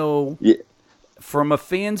don't know, from a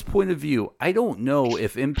fan's point of view, I don't know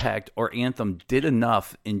if Impact or Anthem did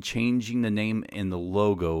enough in changing the name and the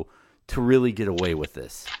logo to really get away with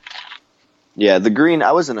this. Yeah, the green,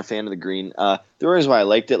 I wasn't a fan of the green. The reason why I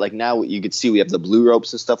liked it, like now you could see we have the blue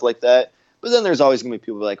ropes and stuff like that. But then there's always going to be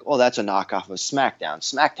people like, oh, that's a knockoff of SmackDown.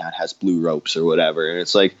 SmackDown has blue ropes or whatever. And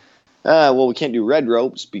it's like, well, we can't do red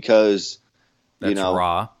ropes because, That's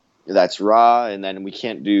Raw. That's Raw. And then we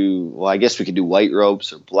can't do, well, I guess we could do white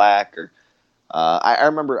ropes or black. Or I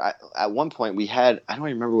remember at one point we had, I don't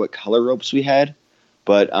even remember what color ropes we had.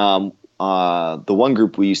 But the one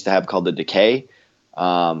group we used to have called the Decay,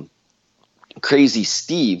 Crazy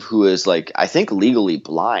Steve, who is like, I think legally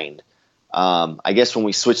blind. I guess when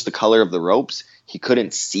we switched the color of the ropes, he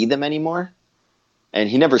couldn't see them anymore. And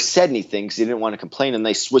he never said anything because he didn't want to complain. And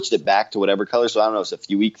they switched it back to whatever color. So I don't know, it's a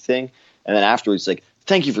few week thing. And then afterwards, like,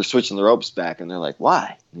 thank you for switching the ropes back. And they're like, why?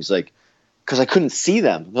 And he's like, because I couldn't see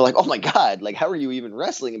them. And they're like, oh my God, like, how are you even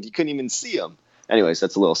wrestling if you couldn't even see them? Anyways,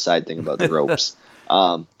 that's a little side thing about the ropes.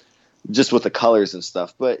 Just with the colors and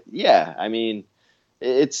stuff. But yeah, I mean,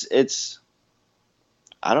 it's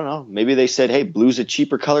I don't know. Maybe they said, hey, blue's a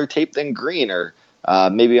cheaper color tape than green, or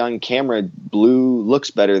maybe on camera blue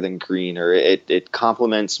looks better than green, or it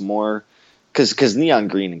complements more. Because neon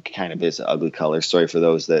green kind of is an ugly color. Sorry for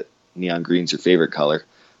those that neon green's your favorite color.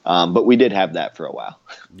 But we did have that for a while.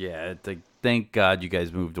 Yeah, thank God you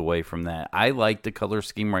guys moved away from that. I like the color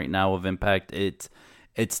scheme right now of Impact.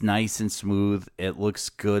 It's nice and smooth. It looks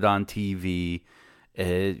good on TV.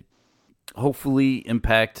 Hopefully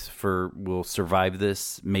Impact will survive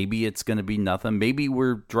this. Maybe it's going to be nothing. Maybe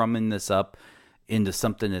we're drumming this up into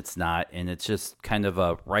something it's not, and it's just kind of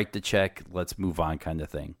a write the check, let's move on kind of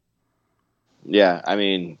thing. Yeah, I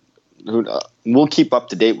mean, we'll keep up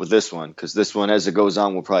to date with this one, because this one, as it goes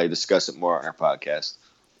on, we'll probably discuss it more on our podcast.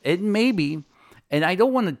 It may be, and I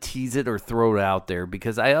don't want to tease it or throw it out there,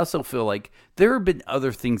 because I also feel like there have been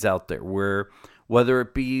other things out there where, whether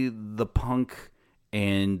it be the Punk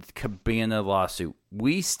and Cabana lawsuit,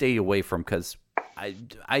 we stay away from, because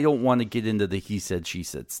I don't want to get into the he said, she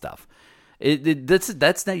said stuff.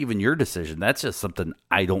 That's not even your decision. That's just something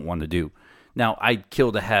I don't want to do. Now, I'd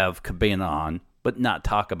kill to have Cabana on, but not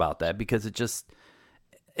talk about that, because it just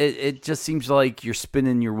seems like you're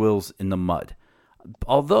spinning your wheels in the mud.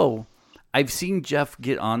 Although I've seen Jeff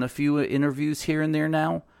get on a few interviews here and there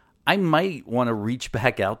now, I might want to reach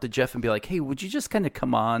back out to Jeff and be like, hey, would you just kind of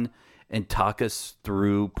come on and talk us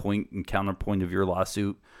through point and counterpoint of your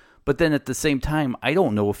lawsuit? But then at the same time, I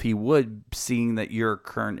don't know if he would, seeing that you're a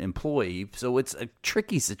current employee. So it's a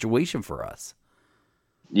tricky situation for us.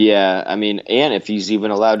 Yeah, I mean, and if he's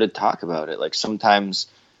even allowed to talk about it. Like sometimes,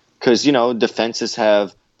 because, defenses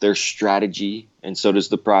have their strategy, and so does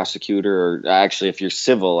the prosecutor. Or actually, if you're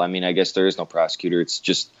civil, I mean, I guess there is no prosecutor. It's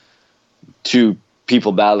just two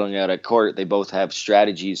people battling out at court. They both have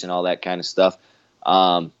strategies and all that kind of stuff.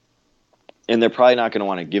 And they're probably not going to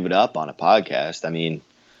want to give it up on a podcast. I mean,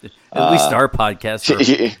 at least our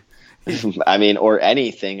podcast. I mean, or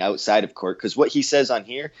anything outside of court. Because what he says on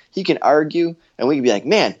here, he can argue, and we could be like,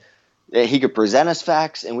 man, he could present us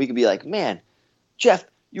facts, and we could be like, man, Jeff,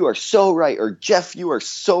 you are so right, or Jeff, you are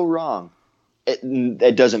so wrong.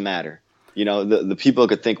 It doesn't matter. The people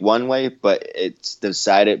could think one way, but it's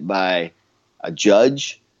decided by a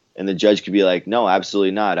judge, and the judge could be like, no,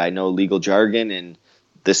 absolutely not. I know legal jargon, and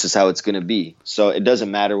this is how it's going to be. So it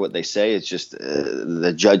doesn't matter what they say. It's just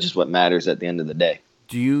the judge is what matters at the end of the day.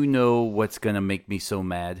 Do you know what's going to make me so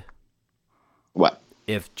mad? What?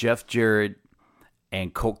 If Jeff Jarrett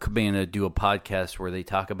and Colt Cabana do a podcast where they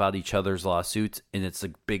talk about each other's lawsuits, and it's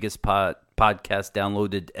the biggest podcast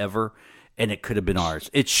downloaded ever, and it could have been ours.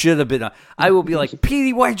 It should have been. I will be like,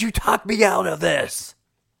 Petey, why'd you talk me out of this?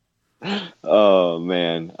 Oh,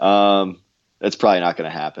 man. That's probably not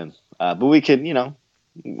going to happen. But we can,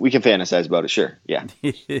 we can fantasize about it. Sure. Yeah.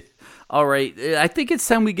 All right. I think it's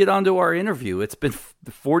time we get on to our interview. It's been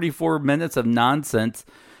 44 minutes of nonsense.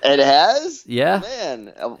 It has? Yeah.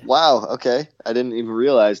 Man. Wow. Okay. I didn't even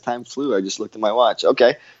realize time flew. I just looked at my watch.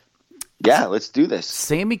 Okay. Yeah, let's do this.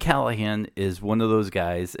 Sami Callahan is one of those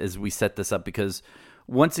guys, as we set this up, because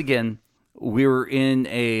once again, we were in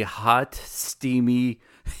a hot, steamy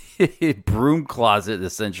broom closet,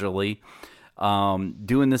 essentially,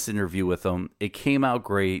 doing this interview with him. It came out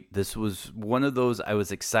great. This was one of those I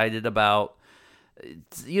was excited about.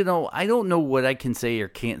 I don't know what I can say or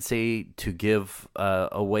can't say to give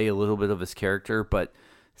away a little bit of his character, but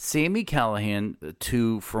Sami Callahan,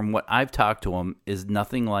 from what I've talked to him, is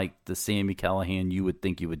nothing like the Sami Callahan you would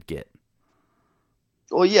think you would get.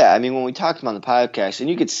 Well, yeah, I mean, when we talked to him on the podcast, and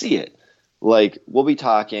you could see it, like, we'll be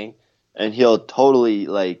talking, and he'll totally,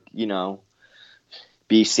 like,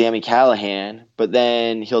 be Sami Callahan, but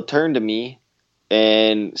then he'll turn to me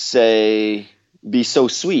and be so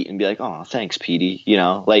sweet and be like, "Oh, thanks, Petey,"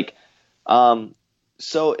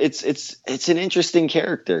 so it's an interesting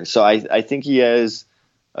character. So I think he has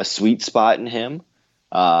a sweet spot in him,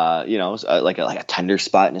 like a tender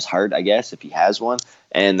spot in his heart, I guess, if he has one.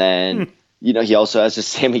 And then, he also has a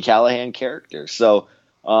Sami Callahan character. So,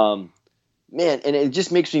 man, and it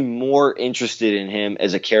just makes me more interested in him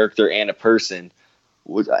as a character and a person.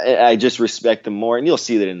 I just respect him more, and you'll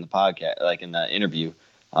see that in the podcast, like in the interview.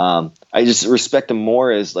 I just respect him more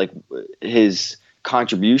as like his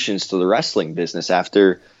contributions to the wrestling business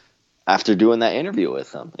after doing that interview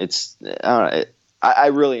with him. I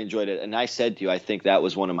really enjoyed it, and I said to you, I think that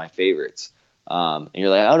was one of my favorites. And you're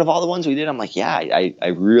like, out of all the ones we did, I'm like, yeah, I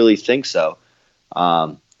really think so.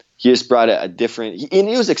 He just brought a different, and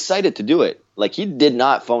he was excited to do it. Like, he did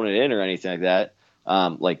not phone it in or anything like that.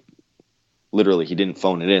 Like, literally, he didn't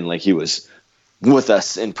phone it in. Like, he was with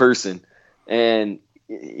us in person, and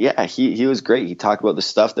yeah, he was great. He talked about the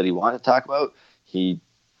stuff that he wanted to talk about.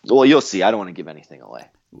 You'll see. I don't want to give anything away.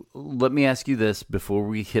 Let me ask you this before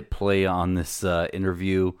we hit play on this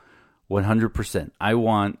interview. 100%. I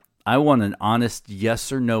want an honest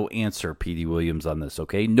yes or no answer, Petey Williams, on this,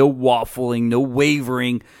 okay? No waffling, no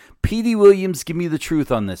wavering. Petey Williams, give me the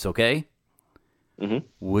truth on this, okay? Mm-hmm.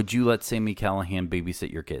 Would you let Sami Callahan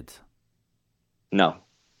babysit your kids? No.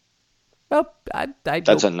 Well,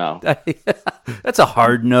 that's a no. That's a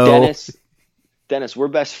hard no. Dennis, we're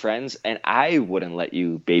best friends, and I wouldn't let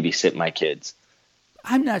you babysit my kids.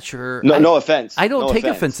 I'm not sure. No offense. I don't take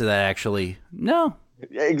offense to that, actually. No.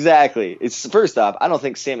 Exactly. It's first off, I don't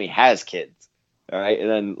think Sami has kids. All right, and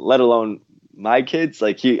then let alone my kids.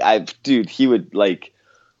 Like he would like.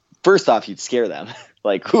 First off, he'd scare them.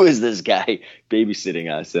 Like, who is this guy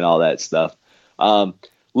babysitting us and all that stuff?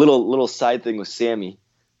 Little side thing with Sami.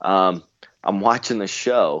 I'm watching the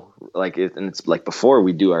show, and it's like before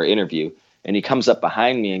we do our interview, and he comes up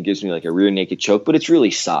behind me and gives me like a rear naked choke, but it's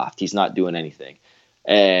really soft. He's not doing anything.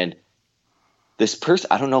 And this person,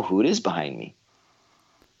 I don't know who it is behind me,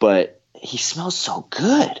 but he smells so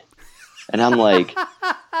good. And I'm like,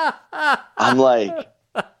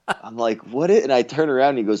 what? And I turn around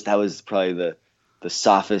and he goes, that was probably the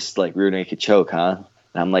softest like rear naked choke, huh?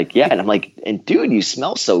 And I'm like, yeah. And I'm like, and dude, you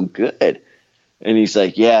smell so good. And he's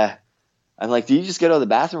like, yeah. I'm like, do you just get out of the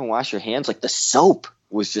bathroom and wash your hands? Like, the soap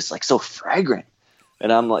was just like so fragrant.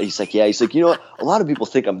 And I'm like, he's like, yeah. He's like, you know what? A lot of people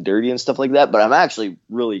think I'm dirty and stuff like that, but I'm actually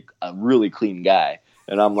a really clean guy.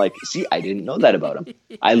 And I'm like, see, I didn't know that about him.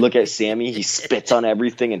 I look at Sami, he spits on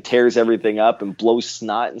everything and tears everything up and blows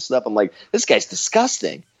snot and stuff. I'm like, this guy's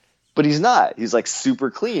disgusting. But he's not. He's like super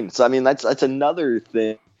clean. So I mean, that's another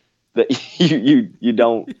thing that you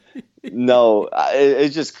don't know.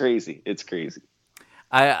 It's just crazy. It's crazy.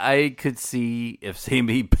 I could see if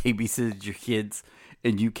Sami babysitted your kids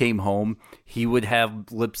and you came home, he would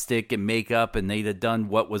have lipstick and makeup, and they'd have done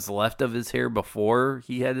what was left of his hair before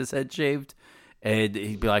he had his head shaved, and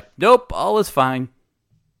he'd be like, "Nope, all is fine."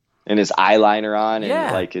 And his eyeliner on, and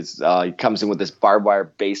yeah. like he comes in with this barbed wire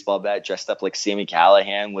baseball bat, dressed up like Sami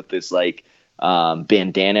Callahan with this like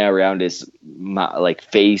bandana around his like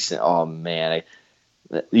face. And, oh man,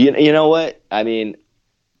 you know what? I mean,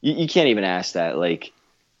 you can't even ask that. Like,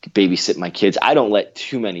 babysit my kids. I don't let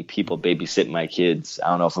too many people babysit my kids. I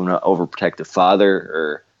don't know if I'm an overprotective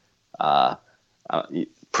father or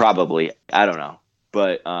probably. I don't know.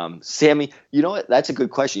 But Sami, you know what? That's a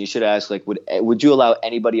good question. You should ask, like, would you allow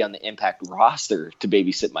anybody on the Impact roster to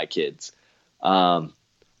babysit my kids? That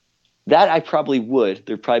I probably would.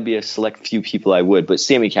 There'd probably be a select few people I would, but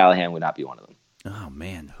Sami Callahan would not be one of them. Oh,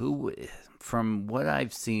 man. From what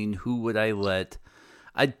I've seen, who would I let?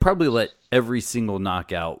 I'd probably let every single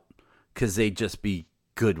knockout because they'd just be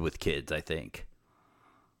good with kids, I think.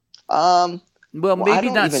 Well, maybe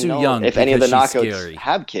not Su Yung. If any of the knockouts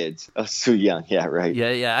have kids. Oh, Su Yung. Yeah, right.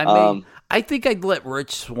 Yeah. I think I'd let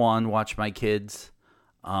Rich Swann watch my kids.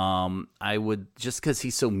 I would, just because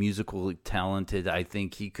he's so musically talented. I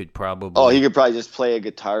think he could probably. Oh, he could probably just play a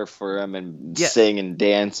guitar for him and sing and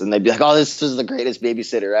dance, and they'd be like, "Oh, this is the greatest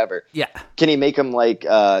babysitter ever." Yeah. Can he make him like,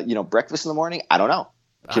 breakfast in the morning? I don't know.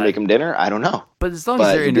 Can you make him dinner? I don't know. But as long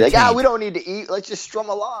as they're entertained. Like, we don't need to eat. Let's just strum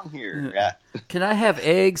along here. Yeah. Can I have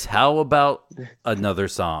eggs? How about another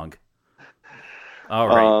song? All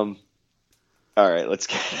right. All right, let's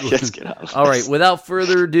get on. All right, without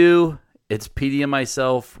further ado, it's Petey and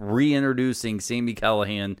myself reintroducing Sami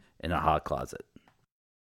Callahan in a hot closet.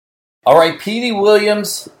 All right, Petey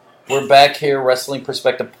Williams, we're back here, Wrestling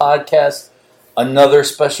Perspective Podcast. Another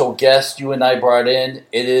special guest you and I brought in.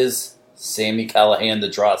 It is Sami Callahan, the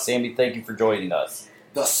Draw. Sami, thank you for joining us.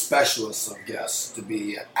 The specialist of guests, to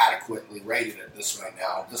be adequately rated at this right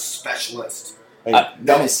now. The specialist. Hey,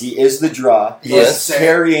 Dennis, he is the Draw. He Yes. is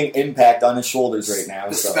carrying Impact on his shoulders right now.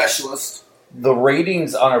 The specialist. The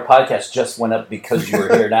ratings on our podcast just went up because you were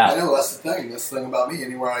here I now. know, that's the thing. That's the thing about me.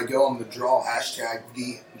 Anywhere I go, I'm the Draw. Hashtag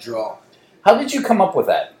the Draw. How did you come up with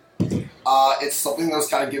that? It's something that was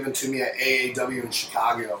kind of given to me at AAW in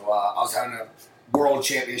Chicago. I was having a world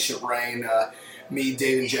championship reign. Me,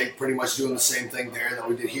 Dave, and Jake pretty much doing the same thing there that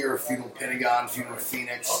we did here, feuding with Pentagon, feuding with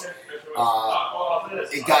Phoenix.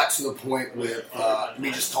 It got to the point with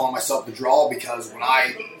me just calling myself the Draw because when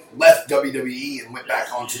I left WWE and went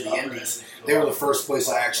back onto the Indies, they were the first place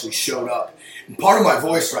I actually showed up. And part of my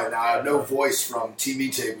voice right now, I have no voice from TV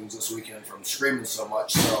tapings this weekend from screaming so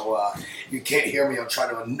much, so you can't hear me. I'll try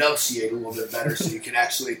to enunciate a little bit better so you can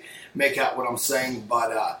actually make out what I'm saying,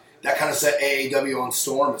 but that kind of set AAW on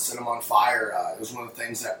storm. It set them on fire. It was one of the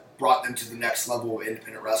things that brought them to the next level of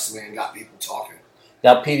independent wrestling and got people talking.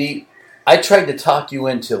 Now, Petey, I tried to talk you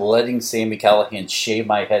into letting Sami Callahan shave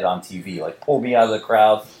my head on TV, like pull me out of the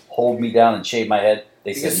crowd, hold me down, and shave my head.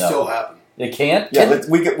 They It said can no. still happen. They can't? Yeah,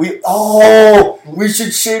 we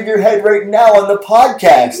should shave your head right now on the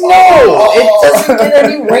podcast. No! It doesn't get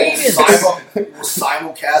any ratings. We'll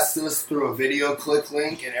simulcast this through a video click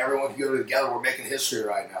link, and everyone can go together. We're making history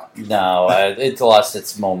right now. No, it's lost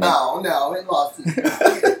its moment. No, it lost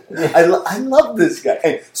it. I love this guy.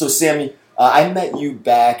 Hey, so Sami, I met you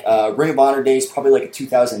back Ring of Honor days, probably like a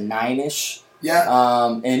 2009-ish.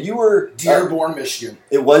 Yeah. And you were Dearborn, Michigan.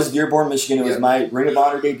 It was Dearborn, Michigan. It was Yeah. my Ring of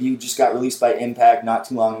Honor debut. Just got released by Impact not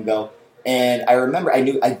too long ago. And I remember I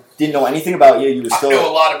didn't know anything about you. You were still I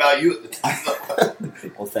know a lot about you at the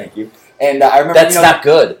time. well, thank you. And I remember That's not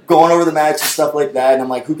good. going over the match and stuff like that. And I'm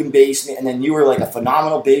like, who can base me? And then you were like a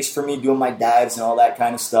phenomenal base for me, doing my dives and all that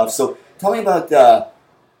kind of stuff. So tell me about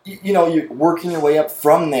you working your way up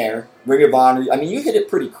from there, Ring of Honor. I mean, you hit it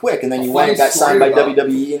pretty quick, and then you went and got signed by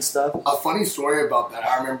WWE and stuff. A funny story about that.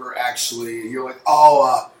 I remember actually, you're like,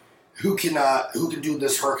 who can do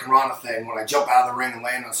this Hurricane Rana thing when I jump out of the ring and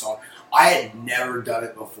land on someone? I had never done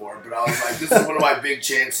it before, but I was like, this is one of my big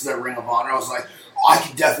chances at Ring of Honor. I was like, I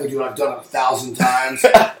could definitely do it. I've done it 1,000 times.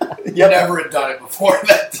 Never had done it before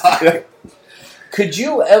that time. Could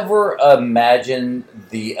you ever imagine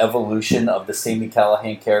the evolution of the Sami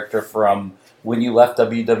Callahan character from when you left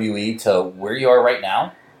WWE to where you are right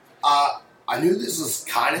now? I knew this was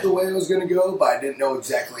kind of the way it was going to go, but I didn't know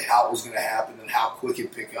exactly how it was going to happen and how quick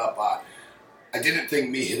it'd pick up. I didn't think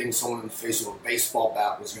me hitting someone in the face with a baseball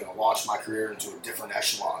bat was going to launch my career into a different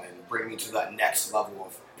echelon and bring me to that next level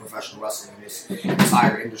of professional wrestling in this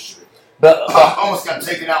entire industry. But I almost got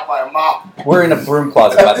taken out by a mop. we're in a broom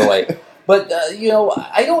closet, by the way. But,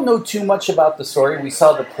 I don't know too much about the story. We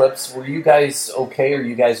saw the clips. Were you guys okay? Are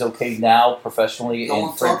you guys okay now, professionally? No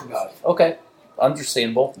one talked about it. Okay.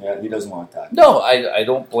 Understandable. Yeah, he doesn't want that. No, I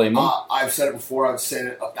don't blame him. I've said it before. I've said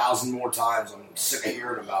it 1,000 more times. I'm sick of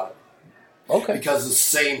hearing about it. Okay. Because the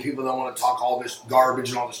same people that want to talk all this garbage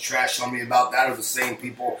and all this trash on me about that are the same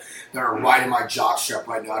people that are riding my jockstrap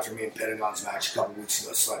right now after me and Pentagon's match a couple weeks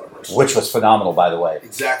ago. Which was phenomenal, by the way.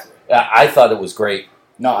 Exactly. I thought it was great.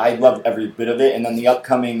 No, I loved every bit of it. And then the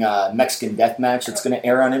upcoming Mexican Death Match that's going to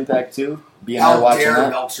air on Impact too. Being there How watching dare that.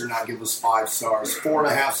 Meltzer not give us 5 stars?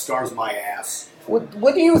 4.5 stars, my ass.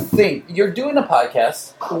 What do you think? You're doing a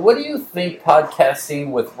podcast. What do you think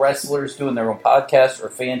podcasting with wrestlers doing their own podcast or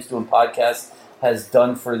fans doing podcasts has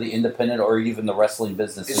done for the independent or even the wrestling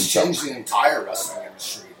business? It's changed the entire wrestling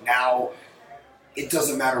industry. Now, it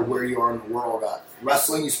doesn't matter where you are in the world.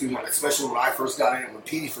 Wrestling used to be, especially when I first got in it, when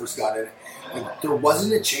Petey first got in it, like, there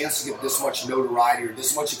wasn't a chance to get this much notoriety or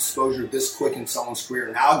this much exposure this quick in someone's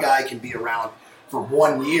career. Now a guy can be around for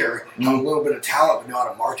 1 year, have a little bit of talent, but know how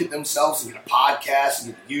to market themselves and get a podcast,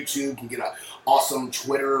 and get YouTube, and get an awesome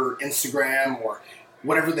Twitter, Instagram, or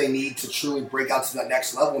whatever they need to truly break out to that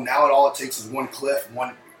next level. Now all it takes is one clip,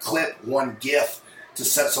 one GIF to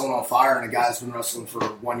set someone on fire, and a guy that's been wrestling for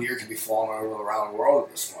 1 year could be falling over around the world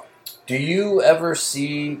at this point. Do you ever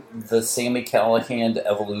see the Sami Callahan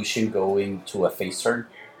evolution going to a face turn?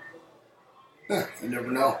 You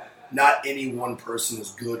never know. Not any one person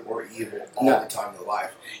is good or evil all the time in their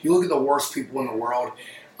life. You look at the worst people in the world.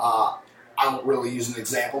 I I won't really use an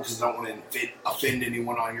example because I don't want to offend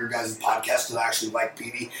anyone on your guys' podcast because I actually like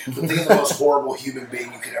Petey. But think of the most horrible human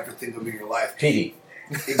being you could ever think of in your life. Petey.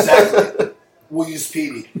 Exactly. We'll use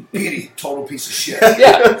Petey. Petey, total piece of shit.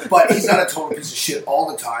 Yeah. But he's not a total piece of shit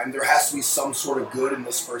all the time. There has to be some sort of good in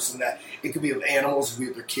this person. That it could be of animals, it could be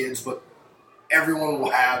of their kids, but everyone will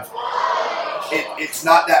have. It's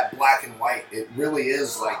not that black and white. It really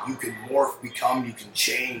is like you can morph, become, you can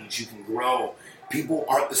change, you can grow. People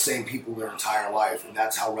aren't the same people their entire life, and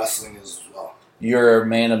that's how wrestling is as well. You're a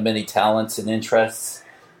man of many talents and interests.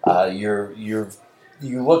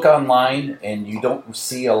 You look online and you don't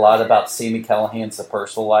see a lot about Sami Callahan's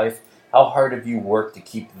personal life. How hard have you worked to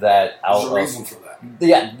keep that out? There's a reason for that.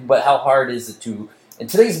 Yeah, but how hard is it to, in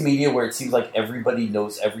today's media where it seems like everybody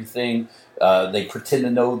knows everything, they pretend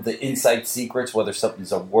to know the inside secrets, whether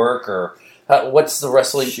something's a work or what's the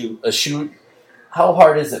wrestling a shoot. How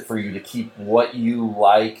hard is it for you to keep what you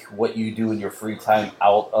like, what you do in your free time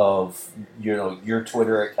out of your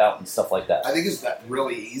Twitter account and stuff like that? I think it's that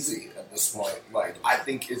really easy at this point. Like I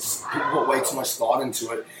think it's people put way too much thought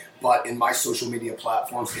into it. But in my social media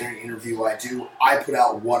platforms, in any interview I do, I put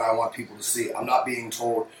out what I want people to see. I'm not being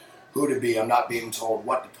told who to be. I'm not being told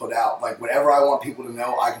what to put out. Like whatever I want people to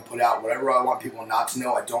know, I can put out. Whatever I want people not to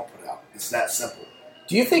know, I don't put out. It's that simple.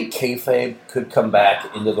 Do you think kayfabe could come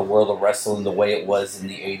back into the world of wrestling the way it was in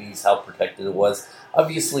the 80s, how protected it was?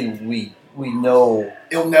 Obviously, we know...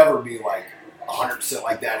 It'll never be like 100%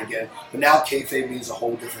 like that again. But now kayfabe means a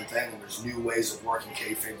whole different thing. And there's new ways of working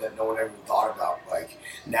kayfabe that no one ever thought about. Like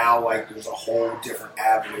now, like there's a whole different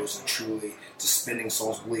avenues and truly to spinning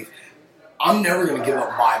someone's belief. I'm never going to give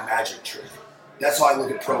up my magic trick. That's why I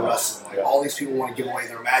look at pro wrestling. Like all these people want to give away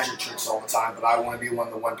their magic tricks all the time, but I want to be one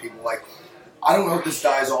of the people like... I don't know if this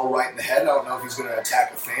guy's all right in the head. I don't know if he's going to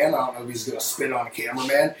attack a fan. I don't know if he's going to spit on a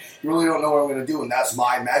cameraman. You really don't know what I'm going to do, and that's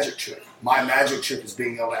my magic trick. My magic trick is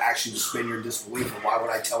being able to actually suspend your disbelief, and why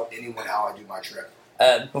would I tell anyone how I do my trick?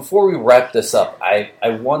 Before we wrap this up, I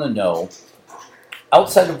want to know,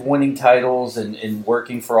 outside of winning titles and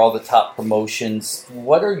working for all the top promotions,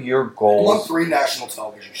 what are your goals? I'm on 3 national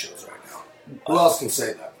television shows right now. Who else can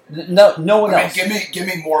say that? No one else. Give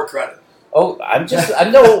me more credit. Oh, I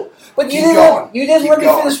know, but you didn't let me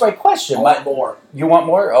finish my question. I want more. You want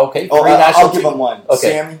more? Okay. I'll give him one.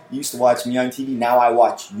 Okay. Sammy, you used to watch me on TV. Now I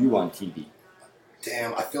watch you on TV.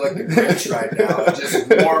 Damn, I feel like the Grinch right now. I just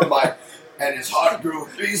warmed and his heart grew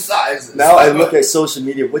 3 sizes. Now I look at social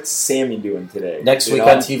media. What's Sammy doing today? Next week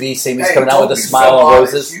on TV, Sammy's coming out with a smile on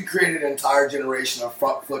roses. You created an entire generation of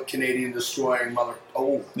front foot Canadian destroying mother.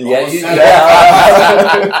 Oh, yeah.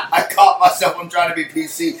 I caught myself. I'm trying to be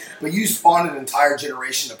PC, but you spawned an entire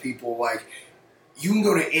generation of people. Like you can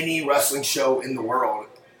go to any wrestling show in the world,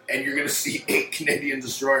 and you're going to see 8 Canadian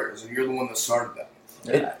destroyers, and you're the one that started that.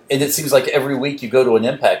 And it seems like every week you go to an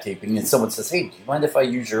Impact taping and someone says, "Hey, do you mind if I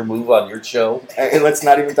use your move on your show?" And let's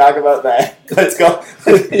not even talk about that. Let's go.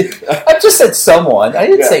 I just said someone. I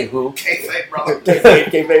didn't say who. Kayfabe, brother.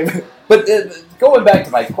 Kayfabe. But going back to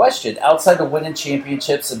my question, outside of winning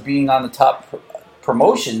championships and being on the top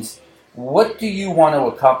promotions, what do you want to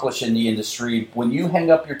accomplish in the industry? When you hang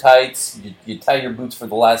up your tights, you tie your boots for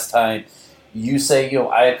the last time, you say,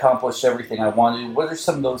 I accomplished everything I wanted. What are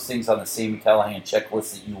some of those things on the Sami Callahan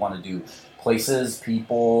checklist that you want to do? Places,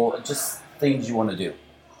 people, just things you want to do.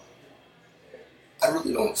 I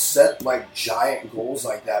really don't set like giant goals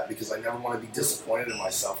like that because I never want to be disappointed in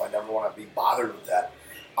myself. I never want to be bothered with that.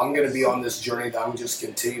 I'm going to be on this journey that I'm just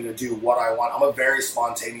continuing to do what I want. I'm a very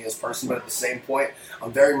spontaneous person, but at the same point,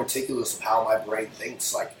 I'm very meticulous of how my brain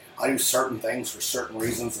thinks. Like I do certain things for certain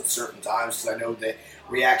reasons at certain times because I know the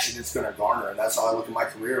reaction it's going to garner, and that's how I look at my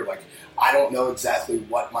career. Like I don't know exactly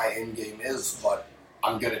what my end game is, but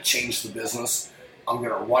I'm going to change the business. I'm going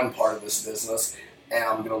to run part of this business, and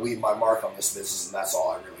I'm going to leave my mark on this business, and that's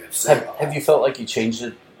all I really have to say. Have you felt like you changed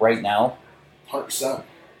it right now? 100%.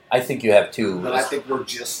 I think you have too. But I think we're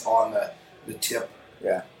just on the tip.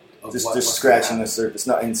 Yeah, just scratching the surface.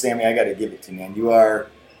 No, and Sammy, I got to give it to you, man. You are.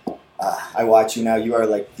 I watch you now. You are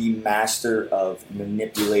like the master of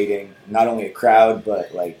manipulating not only a crowd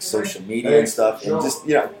but like social media and stuff. And just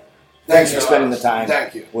thanks for spending the time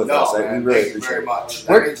with us. I really appreciate it very much.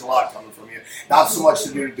 That means a lot coming from you. Not so much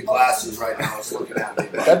to do with the glasses right now. It's looking at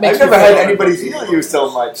me. I've never had anybody feel you so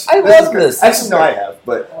much. I love this. Actually, no, I have.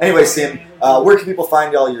 But anyway, Sam, where can people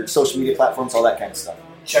find all your social media platforms, all that kind of stuff?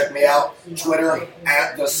 Check me out. Twitter,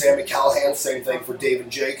 at the Sami Callahan. Same thing for Dave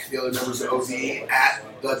and Jake. The other members of OVE, at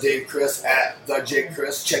the Dave Chris, at the Jake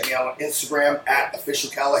Chris. Check me out on Instagram, at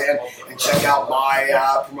official Callahan. And check out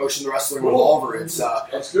my promotion, the Wrestling Revolver. It's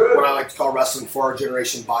what I like to call wrestling for our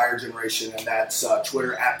generation, by our generation. And that's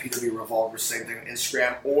Twitter, at PW Revolver. Same thing on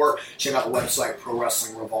Instagram. Or check out the website,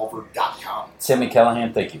 ProWrestlingRevolver.com. Sami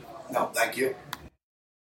Callahan, thank you. No, thank you.